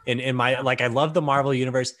cool. In my, like, I love the Marvel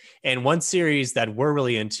universe. And one series that we're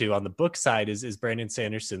really into on the book side is Brandon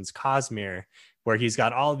Sanderson's Cosmere, where he's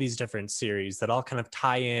got all of these different series that all kind of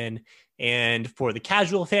tie in. And for the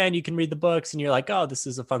casual fan, you can read the books and you're like, oh, this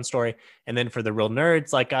is a fun story. And then for the real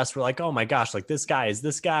nerds like us, we're like, oh my gosh, like this guy is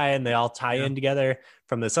this guy. And they all tie in together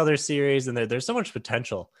from this other series. And there's so much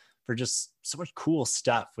potential for just so much cool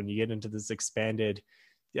stuff when you get into this expanded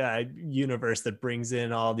universe that brings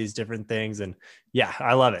in all these different things. And yeah,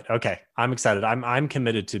 I love it. Okay, I'm excited. I'm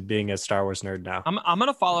committed to being a Star Wars nerd now. I'm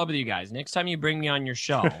gonna follow up with you guys next time you bring me on your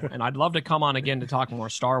show, and I'd love to come on again to talk more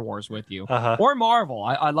Star Wars with you or Marvel.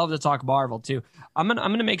 I love to talk Marvel too. I'm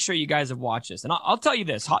gonna make sure you guys have watched this, and I'll tell you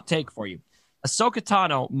this hot take for you. Ahsoka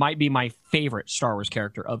Tano might be my favorite Star Wars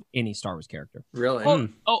character of any Star Wars character. Really?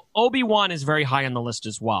 Obi-Wan is very high on the list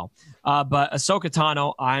as well. But Ahsoka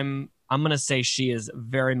Tano, I'm going to say she is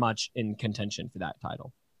very much in contention for that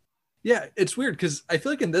title. Yeah, it's weird because I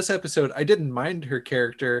feel like in this episode, I didn't mind her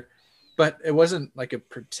character, but it wasn't like a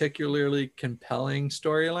particularly compelling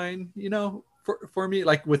storyline, for me.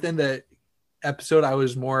 Like within the episode, I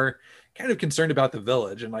was more kind of concerned about the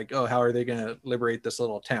village and like, oh, how are they going to liberate this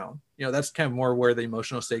little town? That's kind of more where the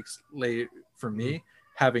emotional stakes lay for me,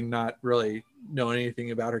 having not really known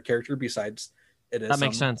anything about her character besides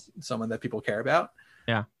makes sense. Someone that people care about.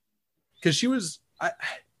 Yeah. Because she was,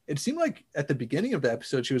 it seemed like at the beginning of the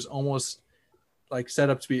episode, she was almost like set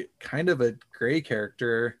up to be kind of a gray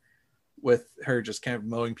character with her just kind of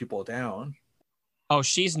mowing people down. Oh,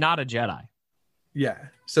 she's not a Jedi. Yeah.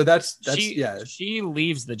 So that's she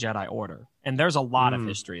leaves the Jedi Order, and there's a lot of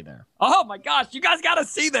history there. Oh my gosh, you guys got to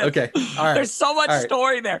see this. Okay. All right. There's so much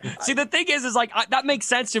story there. See, the thing is like, that makes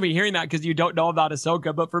sense to me hearing that because you don't know about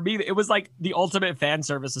Ahsoka, but for me, it was like the ultimate fan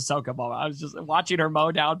service Ahsoka moment. I was just watching her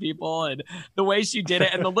mow down people and the way she did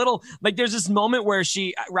it. And the little, like, there's this moment where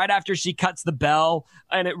she, right after she cuts the bell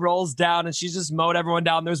and it rolls down and she's just mowed everyone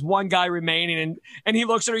down. There's one guy remaining and he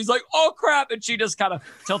looks at her, he's like, oh crap. And she just kind of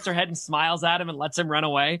tilts her head and smiles at him and lets him run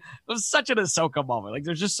away. It was such an Ahsoka moment. Like,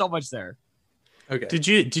 there's just so much there. Okay.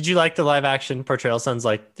 Did you like the live action portrayal? Sounds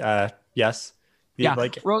like yes. Yeah.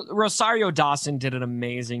 Like Rosario Dawson did an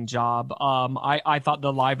amazing job. I thought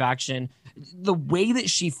the live action, the way that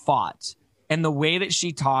she fought and the way that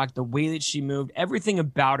she talked, the way that she moved, everything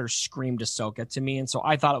about her screamed Ahsoka to me. And so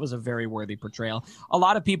I thought it was a very worthy portrayal. A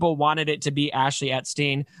lot of people wanted it to be Ashley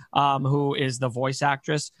Eckstein, who is the voice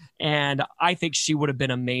actress. And I think she would have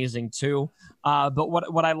been amazing too. But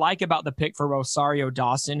what I like about the pick for Rosario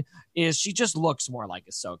Dawson is she just looks more like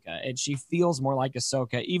Ahsoka and she feels more like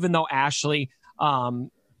Ahsoka, even though Ashley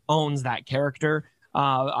owns that character.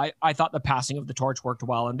 I thought the passing of the torch worked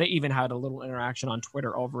well, and they even had a little interaction on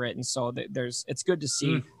Twitter over it. And so it's good to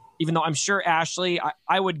see, even though I'm sure Ashley,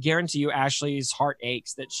 I would guarantee you Ashley's heart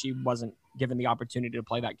aches that she wasn't given the opportunity to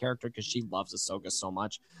play that character because she loves Ahsoka so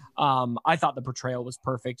much. I thought the portrayal was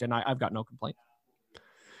perfect, and I've got no complaint.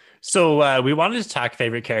 So we wanted to talk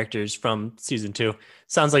favorite characters from season 2.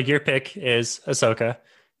 Sounds like your pick is Ahsoka.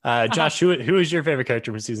 Josh, who is your favorite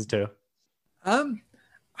character from season 2?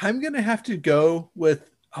 I'm going to have to go with,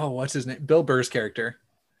 what's his name? Bill Burr's character.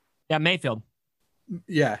 Yeah, Mayfield.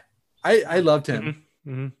 Yeah. I loved him.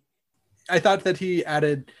 Mm-hmm. I thought that he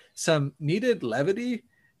added some needed levity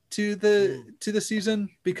to the season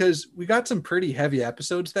because we got some pretty heavy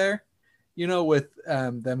episodes there, with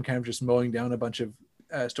them kind of just mowing down a bunch of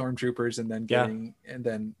stormtroopers and then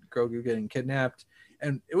Grogu getting kidnapped.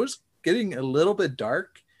 And it was getting a little bit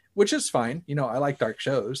dark, which is fine. I like dark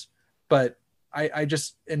shows, but I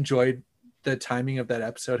just enjoyed the timing of that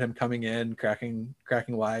episode, him coming in, cracking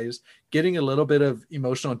wise, getting a little bit of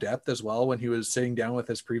emotional depth as well when he was sitting down with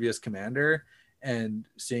his previous commander and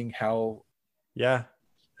seeing how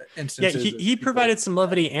he provided some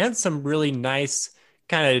levity and some really nice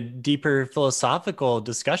kind of deeper philosophical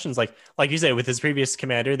discussions, like you say, with his previous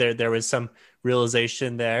commander. There was some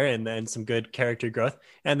realization there and then some good character growth,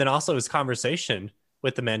 and then also his conversation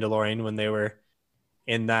with the Mandalorian when they were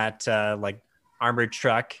in that armored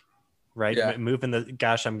truck, right? Moving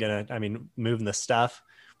the stuff.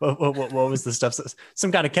 What was the stuff?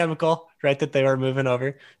 Some kind of chemical, right? That they were moving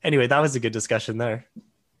over. Anyway, that was a good discussion there.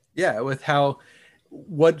 Yeah, with how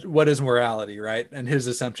what is morality, right? And his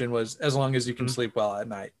assumption was as long as you can sleep well at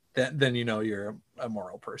night, then you're a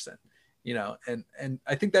moral person, and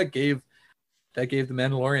I think that gave the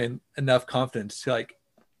Mandalorian enough confidence to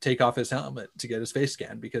take off his helmet to get his face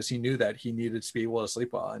scanned because he knew that he needed to be able to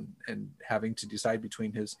sleep well and having to decide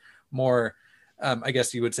between his more, I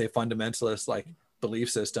guess you would say fundamentalist belief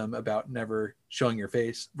system about never showing your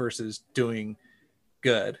face versus doing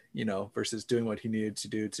good, versus doing what he needed to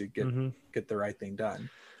do to get the right thing done.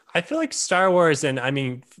 I feel like Star Wars, and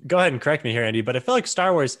go ahead and correct me here, Andy, but I feel like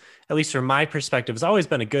Star Wars, at least from my perspective, has always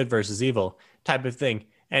been a good versus evil type of thing.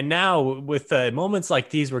 And now with moments like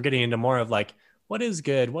these, we're getting into more of what is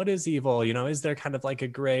good? What is evil? Is there kind of a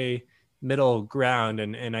gray middle ground?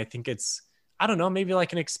 And I think it's, I don't know, maybe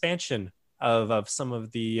an expansion of some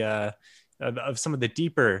of the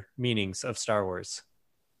deeper meanings of Star Wars.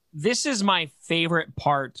 this is my favorite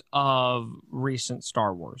part of recent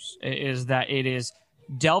Star Wars, is that it is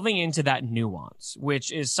delving into that nuance,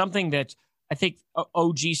 which is something that I think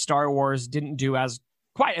OG Star Wars didn't do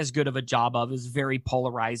quite as good of a job of. Is very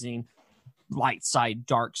polarizing, light side,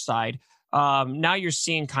 dark side. Now you're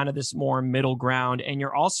seeing kind of this more middle ground, and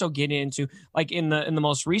you're also getting into, like, in the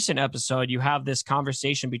most recent episode, you have this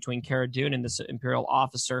conversation between Cara Dune and this Imperial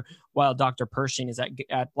officer while Dr. Pershing is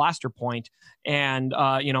at Blaster Point, and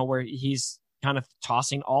where he's kind of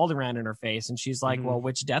tossing Alderaan in her face, and she's like, well,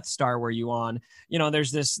 which Death Star were you on?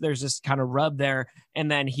 There's this kind of rub there, and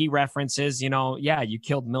then he references, yeah, you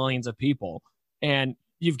killed millions of people, and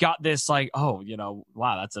you've got this like, oh,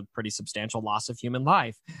 wow, that's a pretty substantial loss of human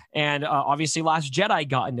life. And obviously Last Jedi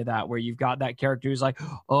got into that, where you've got that character who's like,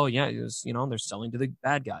 oh yeah, it was, they're selling to the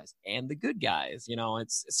bad guys and the good guys.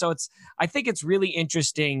 I think it's really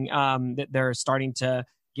interesting that they're starting to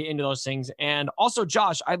get into those things. And also,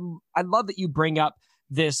 Josh, I love that you bring up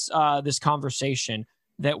this conversation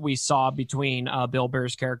that we saw between Bill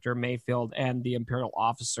Burr's character Mayfield and the Imperial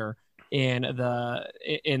officer in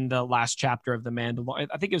the last chapter of The Mandalorian.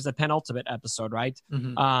 I think it was the penultimate episode, right?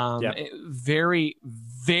 Very,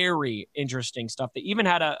 very interesting stuff. They even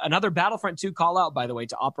had another Battlefront 2 call out, by the way,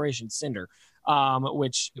 to Operation Cinder,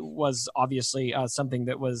 which was obviously something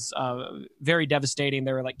that was very devastating.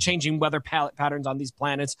 They were like changing weather patterns on these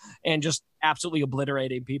planets and just absolutely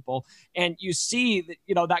obliterating people. And you see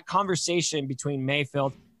that, that conversation between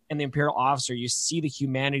Mayfield and the Imperial officer, you see the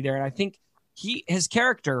humanity there. And I think his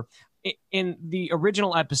character in the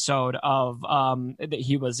original episode of that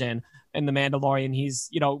he was in The Mandalorian, he's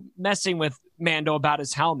messing with Mando about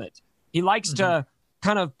his helmet. He likes to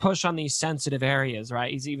kind of push on these sensitive areas,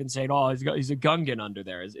 right? He's even saying, oh, he's a Gungan under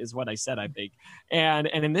there, is what I said, I think. And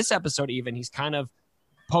in this episode, even, he's kind of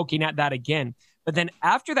poking at that again. But then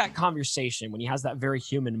after that conversation, when he has that very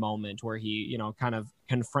human moment where he kind of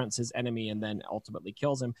confronts his enemy and then ultimately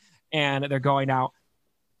kills him, and they're going out,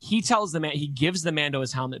 he tells he gives the Mando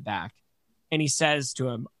his helmet back, and he says to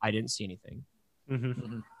him, I didn't see anything.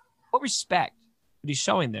 What respect that he's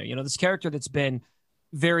showing there? This character that's been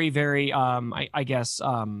very, very, I guess,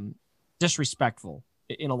 disrespectful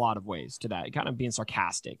in a lot of ways to that, kind of being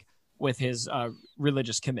sarcastic with his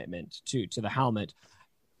religious commitment to the helmet.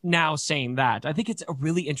 Now saying that, I think it's a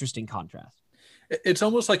really interesting contrast. It's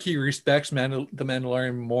almost like he respects the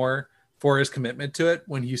Mandalorian more for his commitment to it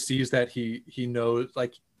when he sees that he knows,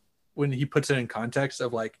 like, when he puts it in context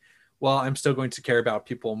of like, well, I'm still going to care about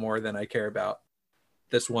people more than I care about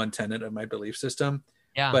this one tenet of my belief system.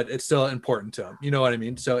 Yeah. But it's still important to him. You know what I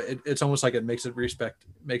mean? So it's almost like it makes him respect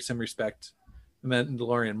the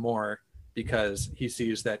Mandalorian more, because he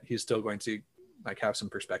sees that he's still going to like have some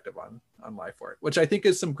perspective on life for it, which I think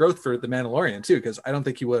is some growth for the Mandalorian too, because I don't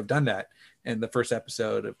think he would have done that in the first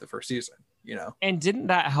episode of the first season, And didn't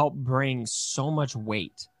that help bring so much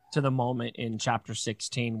weight to the moment in chapter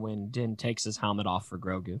 16 when Din takes his helmet off for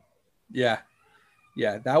Grogu? Yeah,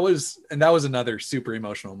 that was another super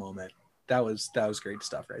emotional moment. That was great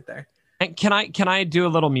stuff right there. And can I do a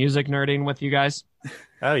little music nerding with you guys?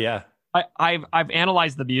 Oh yeah. I've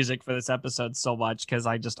analyzed the music for this episode so much because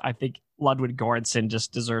I think Ludwig Göransson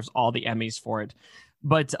just deserves all the Emmys for it.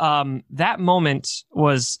 But that moment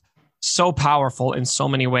was so powerful in so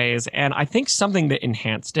many ways, and I think something that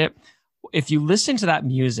enhanced it, if you listen to that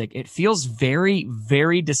music, it feels very,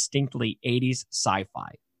 very distinctly 80s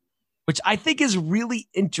sci-fi, which I think is really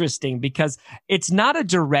interesting because it's not a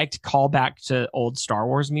direct callback to old Star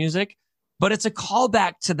Wars music, but it's a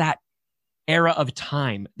callback to that era of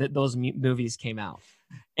time that those movies came out.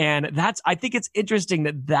 And I think it's interesting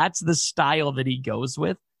that that's the style that he goes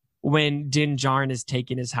with when Din Djarin is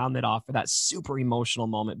taking his helmet off for that super emotional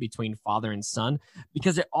moment between father and son,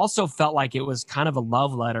 because it also felt like it was kind of a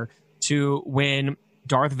love letter to when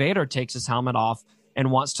Darth Vader takes his helmet off and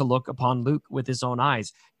wants to look upon Luke with his own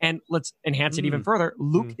eyes. And let's enhance it even further.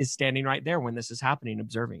 Luke is standing right there when this is happening,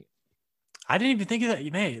 observing it. I didn't even think of that. You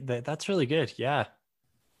made that's really good. Yeah.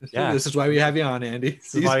 This is why we have you on, Andy.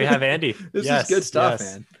 This is why we have Andy. This is good stuff,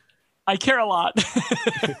 man. I care a lot.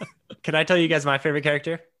 Can I tell you guys my favorite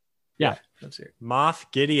character? Yeah. Let's hear it.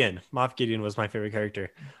 Moff Gideon. Moff Gideon was my favorite character.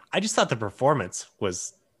 I just thought the performance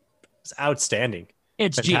was outstanding.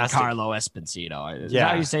 It's fantastic. Giancarlo Esposito. Is that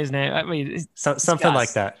how you say his name? I mean, something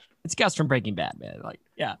like that. It's Gus from Breaking Bad, man. Like,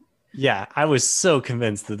 yeah. Yeah, I was so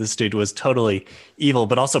convinced that this dude was totally evil,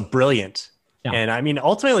 but also brilliant. Yeah. And I mean,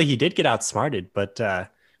 ultimately, he did get outsmarted, but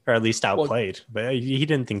or at least outplayed. But he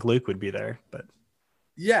didn't think Luke would be there. But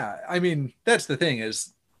yeah, I mean, that's the thing,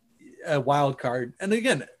 is a wild card. And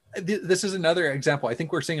again, this is another example. I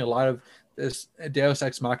think we're seeing a lot of this Deus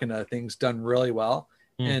Ex Machina things done really well.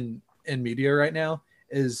 in media right now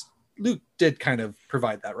is Luke did kind of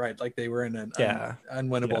provide that, right? Like they were in an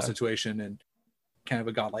unwinnable situation, and kind of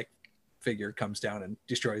a godlike figure comes down and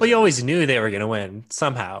destroys. Well, you always knew they were going to win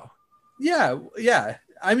somehow. Yeah.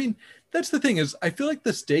 I mean, that's the thing is, I feel like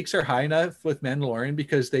the stakes are high enough with Mandalorian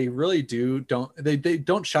because they really they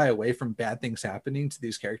don't shy away from bad things happening to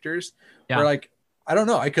these characters. Yeah. Where like, I don't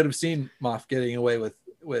know, I could have seen Moff getting away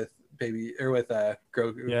with baby or with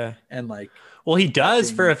Grogu. Yeah. And like, well, he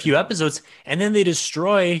does for a few episodes, and then they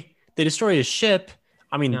destroy his ship.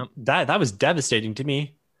 I mean, that was devastating to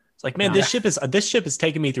me. It's like, man, this ship is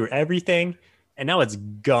taking me through everything, and now it's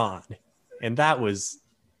gone. And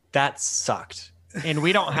that sucked. And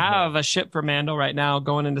we don't have a ship for Mando right now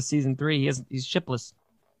going into season 3. He's shipless.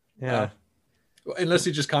 Yeah. Well, unless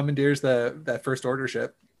he just commandeers that first order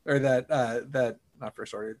ship, or that not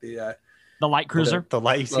first order, the light cruiser. The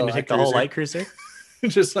light. He's going to take the whole light cruiser.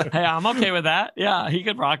 Just like, hey, I'm okay with that. Yeah, he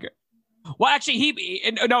could rock it. Well, actually,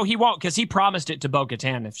 he won't, because he promised it to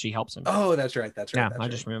Bo-Katan if she helps him. Oh, that's right. Yeah, I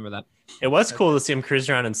just remember that. It was cool to see him cruise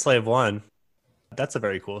around in Slave One. That's a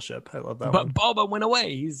very cool ship. I love that. But Boba went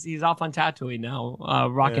away. He's off on Tatooine now,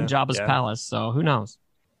 rocking Jabba's palace. So who knows?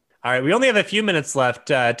 All right, we only have a few minutes left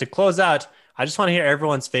to close out. I just want to hear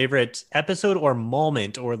everyone's favorite episode or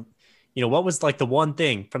moment, or what was like the one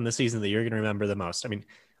thing from the season that you're going to remember the most. I mean,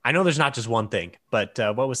 I know there's not just one thing, but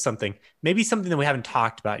what was something that we haven't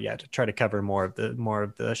talked about yet to try to cover more of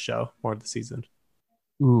the show, more of the season?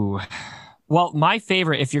 Ooh. Well, my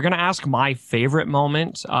favorite, if you're going to ask my favorite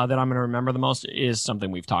moment that I'm going to remember the most, is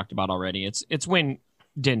something we've talked about already. It's when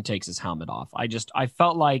Din takes his helmet off. I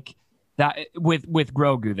felt like that with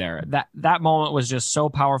Grogu there, that moment was just so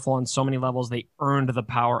powerful on so many levels. They earned the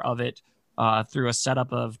power of it through a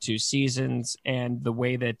setup of 2 seasons, and the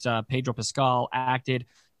way that Pedro Pascal acted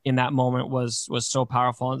in that moment was so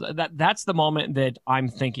powerful. That's the moment that I'm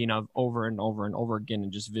thinking of over and over and over again,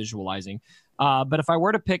 and just visualizing. But if I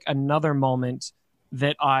were to pick another moment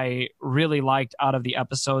that I really liked out of the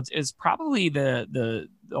episodes, is probably the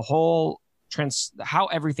whole how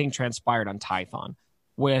everything transpired on Tython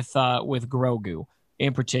with Grogu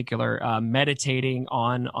in particular, meditating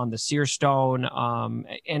on the Seer Stone.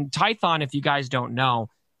 And Tython, if you guys don't know,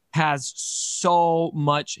 has so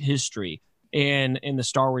much history in the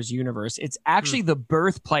Star Wars universe. It's actually the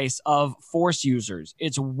birthplace of Force users.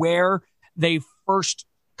 It's where they first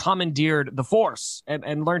commandeered the Force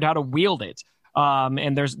and learned how to wield it.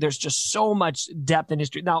 And there's just so much depth in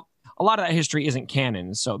history. Now, a lot of that history isn't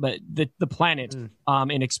canon. So, but the planet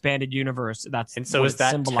in expanded universe, is that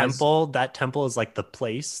temple? That temple is like the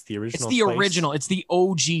place, the original. It's the original. It's the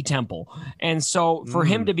OG temple. And so, for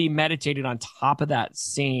him to be meditated on top of that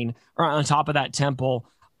scene, or on top of that temple,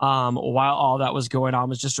 while all that was going on,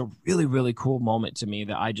 was just a really, really cool moment to me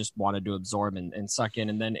that I just wanted to absorb and suck in,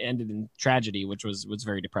 and then ended in tragedy, which was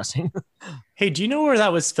very depressing. Hey, do you know where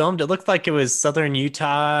that was filmed? It looked like it was southern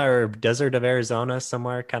Utah or desert of Arizona,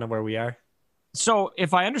 somewhere kind of where we are. So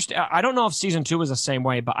if I understand, I don't know if season 2 was the same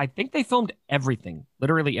way, but I think they filmed everything,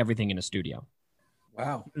 literally everything, in a studio.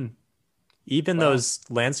 Wow. Even those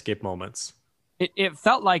landscape moments. It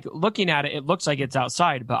felt like, looking at it, it looks like it's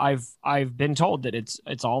outside, but I've been told that it's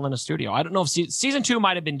all in a studio. I don't know if season 2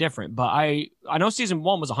 might have been different, but I know season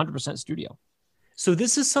 1 was 100% studio. So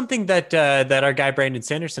this is something that our guy Brandon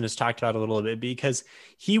Sanderson has talked about a little bit, because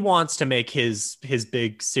he wants to make his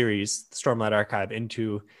big series, Stormlight Archive,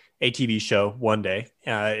 into a TV show one day.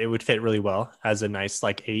 It would fit really well as a nice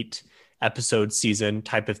 8 episode season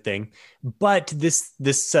type of thing. But this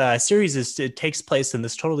series it takes place in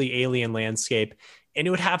this totally alien landscape, and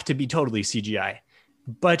it would have to be totally CGI.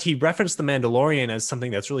 But he referenced The Mandalorian as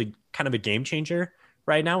something that's really kind of a game changer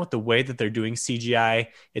right now with the way that they're doing CGI.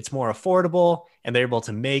 It's more affordable, and they're able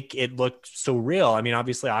to make it look so real. I mean,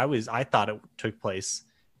 obviously I thought it took place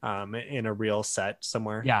in a real set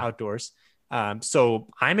somewhere outdoors. So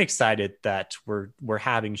I'm excited that we're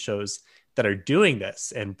having shows that are doing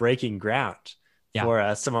this and breaking ground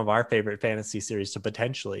for some of our favorite fantasy series to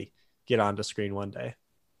potentially get onto screen one day.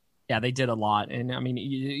 Yeah, they did a lot. And I mean,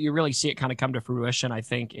 you really see it kind of come to fruition, I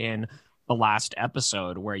think, in the last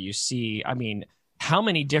episode, where you see, I mean, how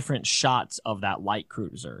many different shots of that light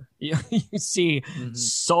cruiser. You see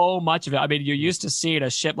so much of it. I mean, you're used to seeing a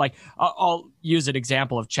ship like, I'll use an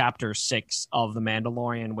example of chapter 6 of The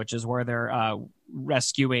Mandalorian, which is where they're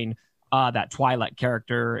rescuing that Twi'lek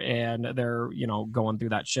character, and they're going through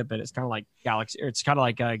that ship, and it's kind of like it's kind of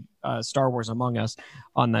like Star Wars Among Us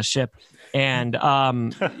on the ship, and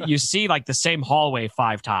you see like the same hallway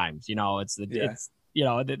 5 times. It's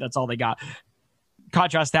that's all they got.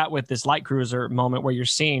 Contrast that with this light cruiser moment, where you're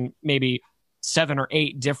seeing maybe 7 or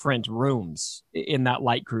 8 different rooms in that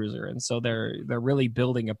light cruiser, and so they're really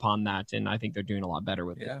building upon that, and I think they're doing a lot better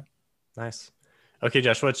with it. Yeah, nice. Okay,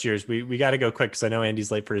 Josh, what's yours? We got to go quick because I know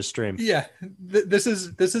Andy's late for his stream. Yeah, this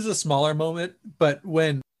is a smaller moment, but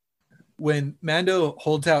when Mando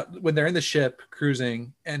holds out, when they're in the ship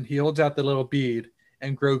cruising, and he holds out the little bead,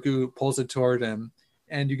 and Grogu pulls it toward him,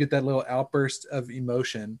 and you get that little outburst of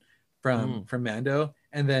emotion from Mando,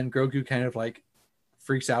 and then Grogu kind of like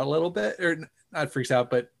freaks out a little bit, or not freaks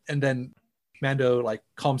out, but and then Mando like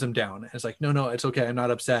calms him down, and it's like, no, it's okay, I'm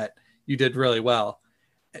not upset. You did really well.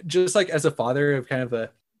 Just like as a father of kind of a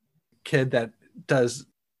kid that does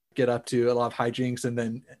get up to a lot of hijinks and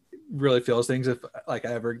then really feels things if like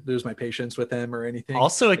I ever lose my patience with him or anything.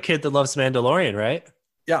 Also a kid that loves Mandalorian, right?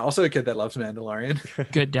 Yeah, also a kid that loves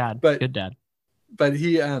Mandalorian. Good dad. Good dad. But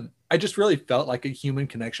he I just really felt like a human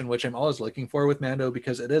connection, which I'm always looking for with Mando,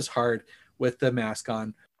 because it is hard with the mask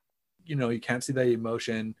on. You know, you can't see the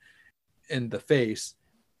emotion in the face.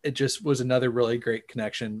 It just was another really great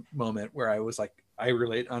connection moment where I was like, I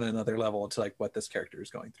relate on another level to like what this character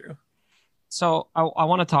is going through. So I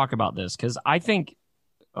want to talk about this because I think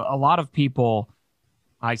a lot of people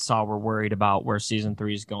I saw were worried about where season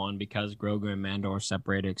 3 is going because Grogu and Mando are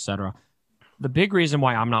separated, etc. The big reason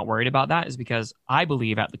why I'm not worried about that is because I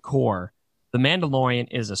believe at the core, The Mandalorian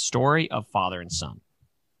is a story of father and son.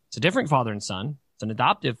 It's a different father and son. It's an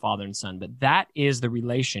adoptive father and son, but that is the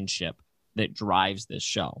relationship that drives this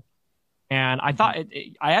show. And I thought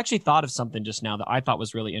I actually thought of something just now that I thought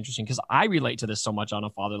was really interesting because I relate to this so much on a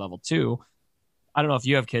father level too. I don't know if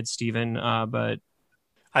you have kids, Steven, but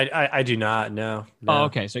I do not. No. Oh,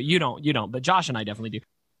 okay. So you don't, but Josh and I definitely do.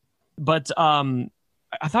 But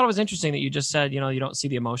I thought it was interesting that you just said, you don't see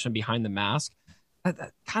the emotion behind the mask.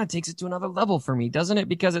 That kind of takes it to another level for me, doesn't it?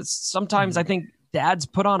 Because it's sometimes I think dads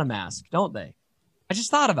put on a mask, don't they? I just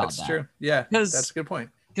thought about that. That's true. Yeah, that's a good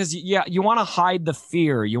point. Because, you want to hide the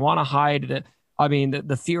fear. You want to hide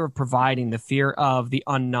the fear of providing, the fear of the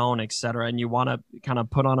unknown, etc. And you want to kind of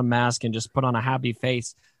put on a mask and just put on a happy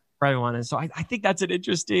face for everyone. And so I think that's an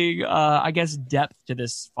interesting, depth to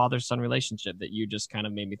this father-son relationship that you just kind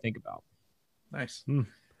of made me think about. Nice.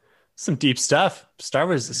 Some deep stuff. Star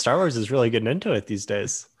Wars is really getting into it these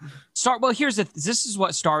days. This is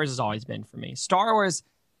what Star Wars has always been for me. Star Wars,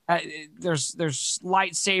 there's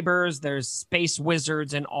lightsabers, there's space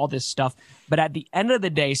wizards and all this stuff. But at the end of the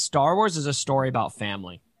day, Star Wars is a story about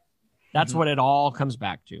family. That's what it all comes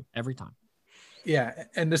back to every time. Yeah,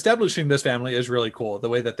 and establishing this family is really cool. The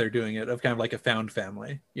way that they're doing it, of kind of like a found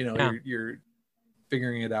family. You're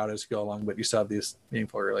figuring it out as you go along, but you still have these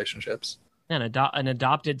meaningful relationships. And an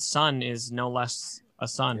adopted son is no less a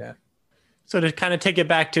son. Yeah. So to kind of take it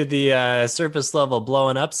back to the surface level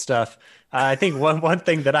blowing up stuff, I think one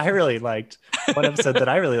thing that I really liked, one episode that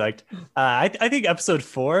I really liked, I think episode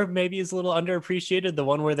 4 maybe is a little underappreciated. The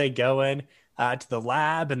one where they go in to the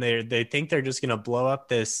lab and they think they're just going to blow up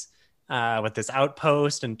this with this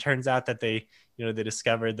outpost, and turns out that they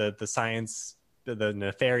discover the science, the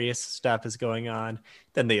nefarious stuff is going on.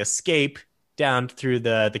 Then they escape down through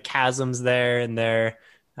the chasms there, and they're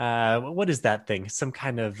what is that thing? Some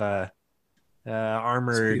kind of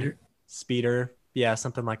armored speeder. Yeah,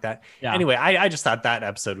 something like that. Yeah. Anyway, I just thought that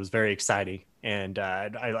episode was very exciting, and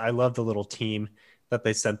I love the little team that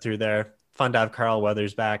they sent through there. Fun to have Carl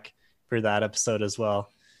Weathers back for that episode as well.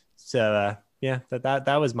 So yeah,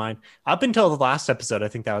 that was mine. Up until the last episode, I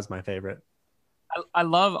think that was my favorite. I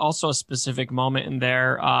love also a specific moment in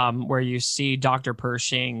there where you see Dr.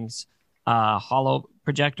 Pershing's holo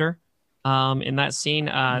projector in that scene.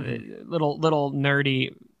 Little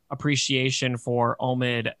nerdy appreciation for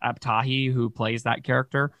Omid Abtahi, who plays that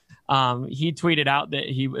character. He tweeted out that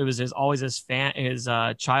it was always his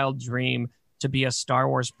child dream to be a Star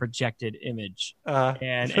Wars projected image,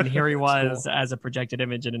 and here he was cool. As a projected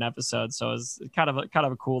image in an episode. So it's kind of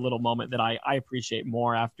a cool little moment that I appreciate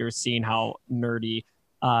more after seeing how nerdy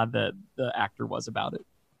the actor was about it.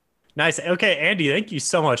 Nice. Okay, Andy, thank you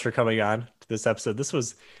so much for coming on to this episode. This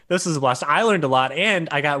was a blast. I learned a lot, and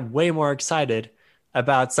I got way more excited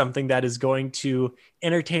about something that is going to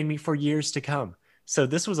entertain me for years to come. So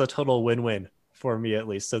this was a total win-win for me, at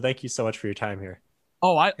least. So thank you so much for your time here.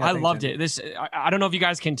 Oh, I loved it. I don't know if you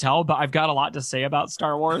guys can tell, but I've got a lot to say about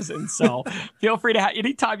Star Wars. And so feel free to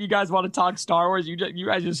anytime you guys want to talk Star Wars, you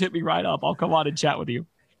guys just hit me right up. I'll come on and chat with you.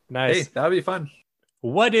 Nice. Hey, that would be fun.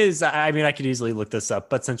 What is, I mean, I could easily look this up,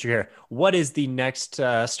 but since you're here, what is the next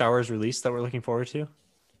Star Wars release that we're looking forward to?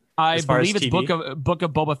 I believe it's Book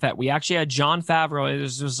of Boba Fett. We actually had Jon Favreau.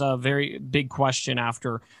 This was a very big question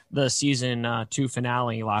after the season 2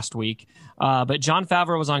 finale last week. But Jon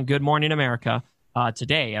Favreau was on Good Morning America,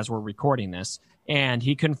 today as we're recording this. And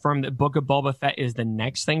he confirmed that Book of Boba Fett is the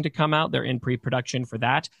next thing to come out. They're in pre-production for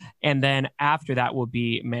that. And then after that will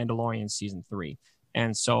be Mandalorian Season 3.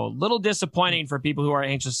 And so a little disappointing for people who are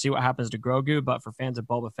anxious to see what happens to Grogu, but for fans of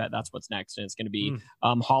Boba Fett, that's what's next. And it's going to be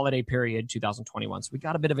holiday period 2021. So we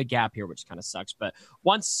got a bit of a gap here, which kind of sucks. But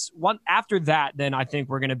after that, then I think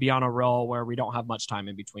we're going to be on a roll where we don't have much time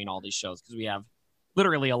in between all these shows because we have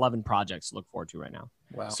literally 11 projects to look forward to right now.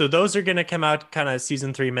 Wow. So those are going to come out kind of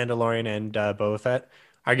Season 3 Mandalorian and Boba Fett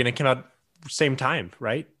are going to come out same time,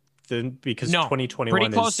 right? Because 2021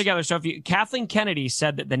 pretty close together. So Kathleen Kennedy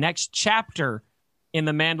said that the next chapter in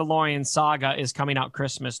the Mandalorian saga is coming out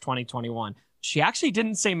Christmas 2021. She actually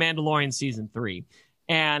didn't say Mandalorian Season 3.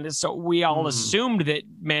 And so we all assumed that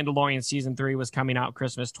Mandalorian Season 3 was coming out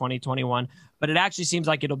Christmas 2021, but it actually seems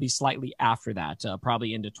like it'll be slightly after that,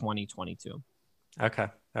 probably into 2022. Okay.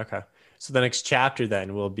 So the next chapter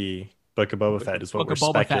then will be Book of Boba Fett is what we're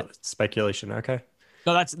speculation. Okay.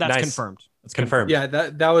 No, that's nice. Confirmed. It's confirmed. Yeah,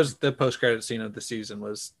 that was the post-credit scene of the season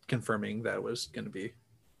was confirming that it was going to be.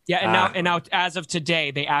 Yeah, and now as of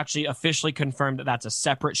today, they actually officially confirmed that that's a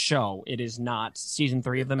separate show. It is not Season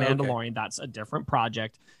 3 of The Mandalorian. Okay. That's a different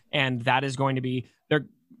project, and that is going to be they're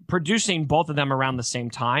producing both of them around the same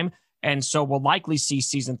time. And so we'll likely see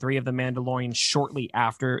Season 3 of The Mandalorian shortly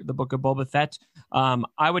after the Book of Boba Fett.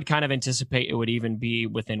 I would kind of anticipate it would even be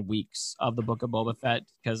within weeks of the Book of Boba Fett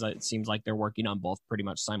because it seems like they're working on both pretty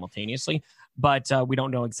much simultaneously. But we don't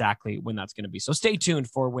know exactly when that's going to be. So stay tuned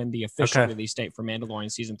for when the official release date for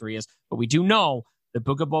Mandalorian Season 3 is. But we do know the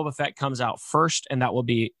Book of Boba Fett comes out first, and that will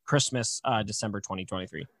be Christmas, December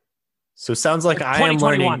 2023. So it sounds like I am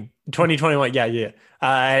learning 2021. Yeah.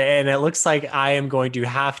 And it looks like I am going to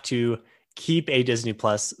have to keep a Disney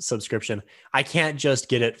Plus subscription. I can't just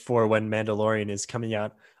get it for when Mandalorian is coming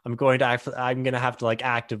out. I'm going to have to like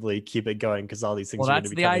actively keep it going because all these things are going to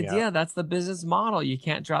be coming out. That's the idea. That's the business model. You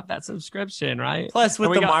can't drop that subscription, right? Plus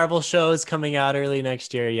with the Marvel shows coming out early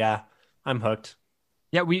next year. Yeah, I'm hooked.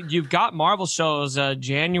 Yeah, you've got Marvel shows.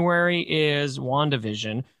 January is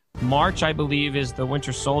WandaVision. March, I believe, is the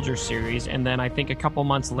Winter Soldier series, and then I think a couple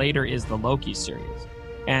months later is the Loki series.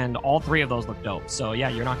 And all three of those look dope. So yeah,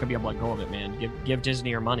 you're not gonna be able to let go of it, man. Give Disney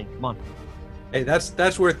your money. Come on. Hey,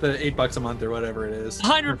 that's worth the $8 a month or whatever it is.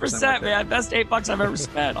 100%, man. Best $8 I've ever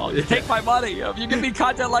spent. Take my money. If you give me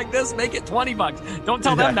content like this, make it $20. Don't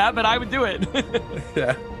tell them that, but I would do it.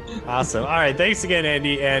 Yeah. Awesome. All right. Thanks again,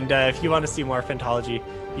 Andy. And if you want to see more Phantology,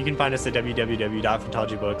 you can find us at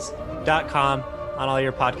www.phantologybooks.com on all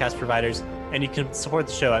your podcast providers. And you can support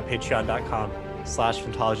the show at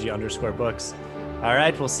patreon.com/phantology_books. All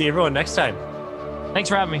right. We'll see everyone next time. Thanks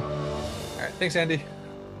for having me. All right. Thanks, Andy.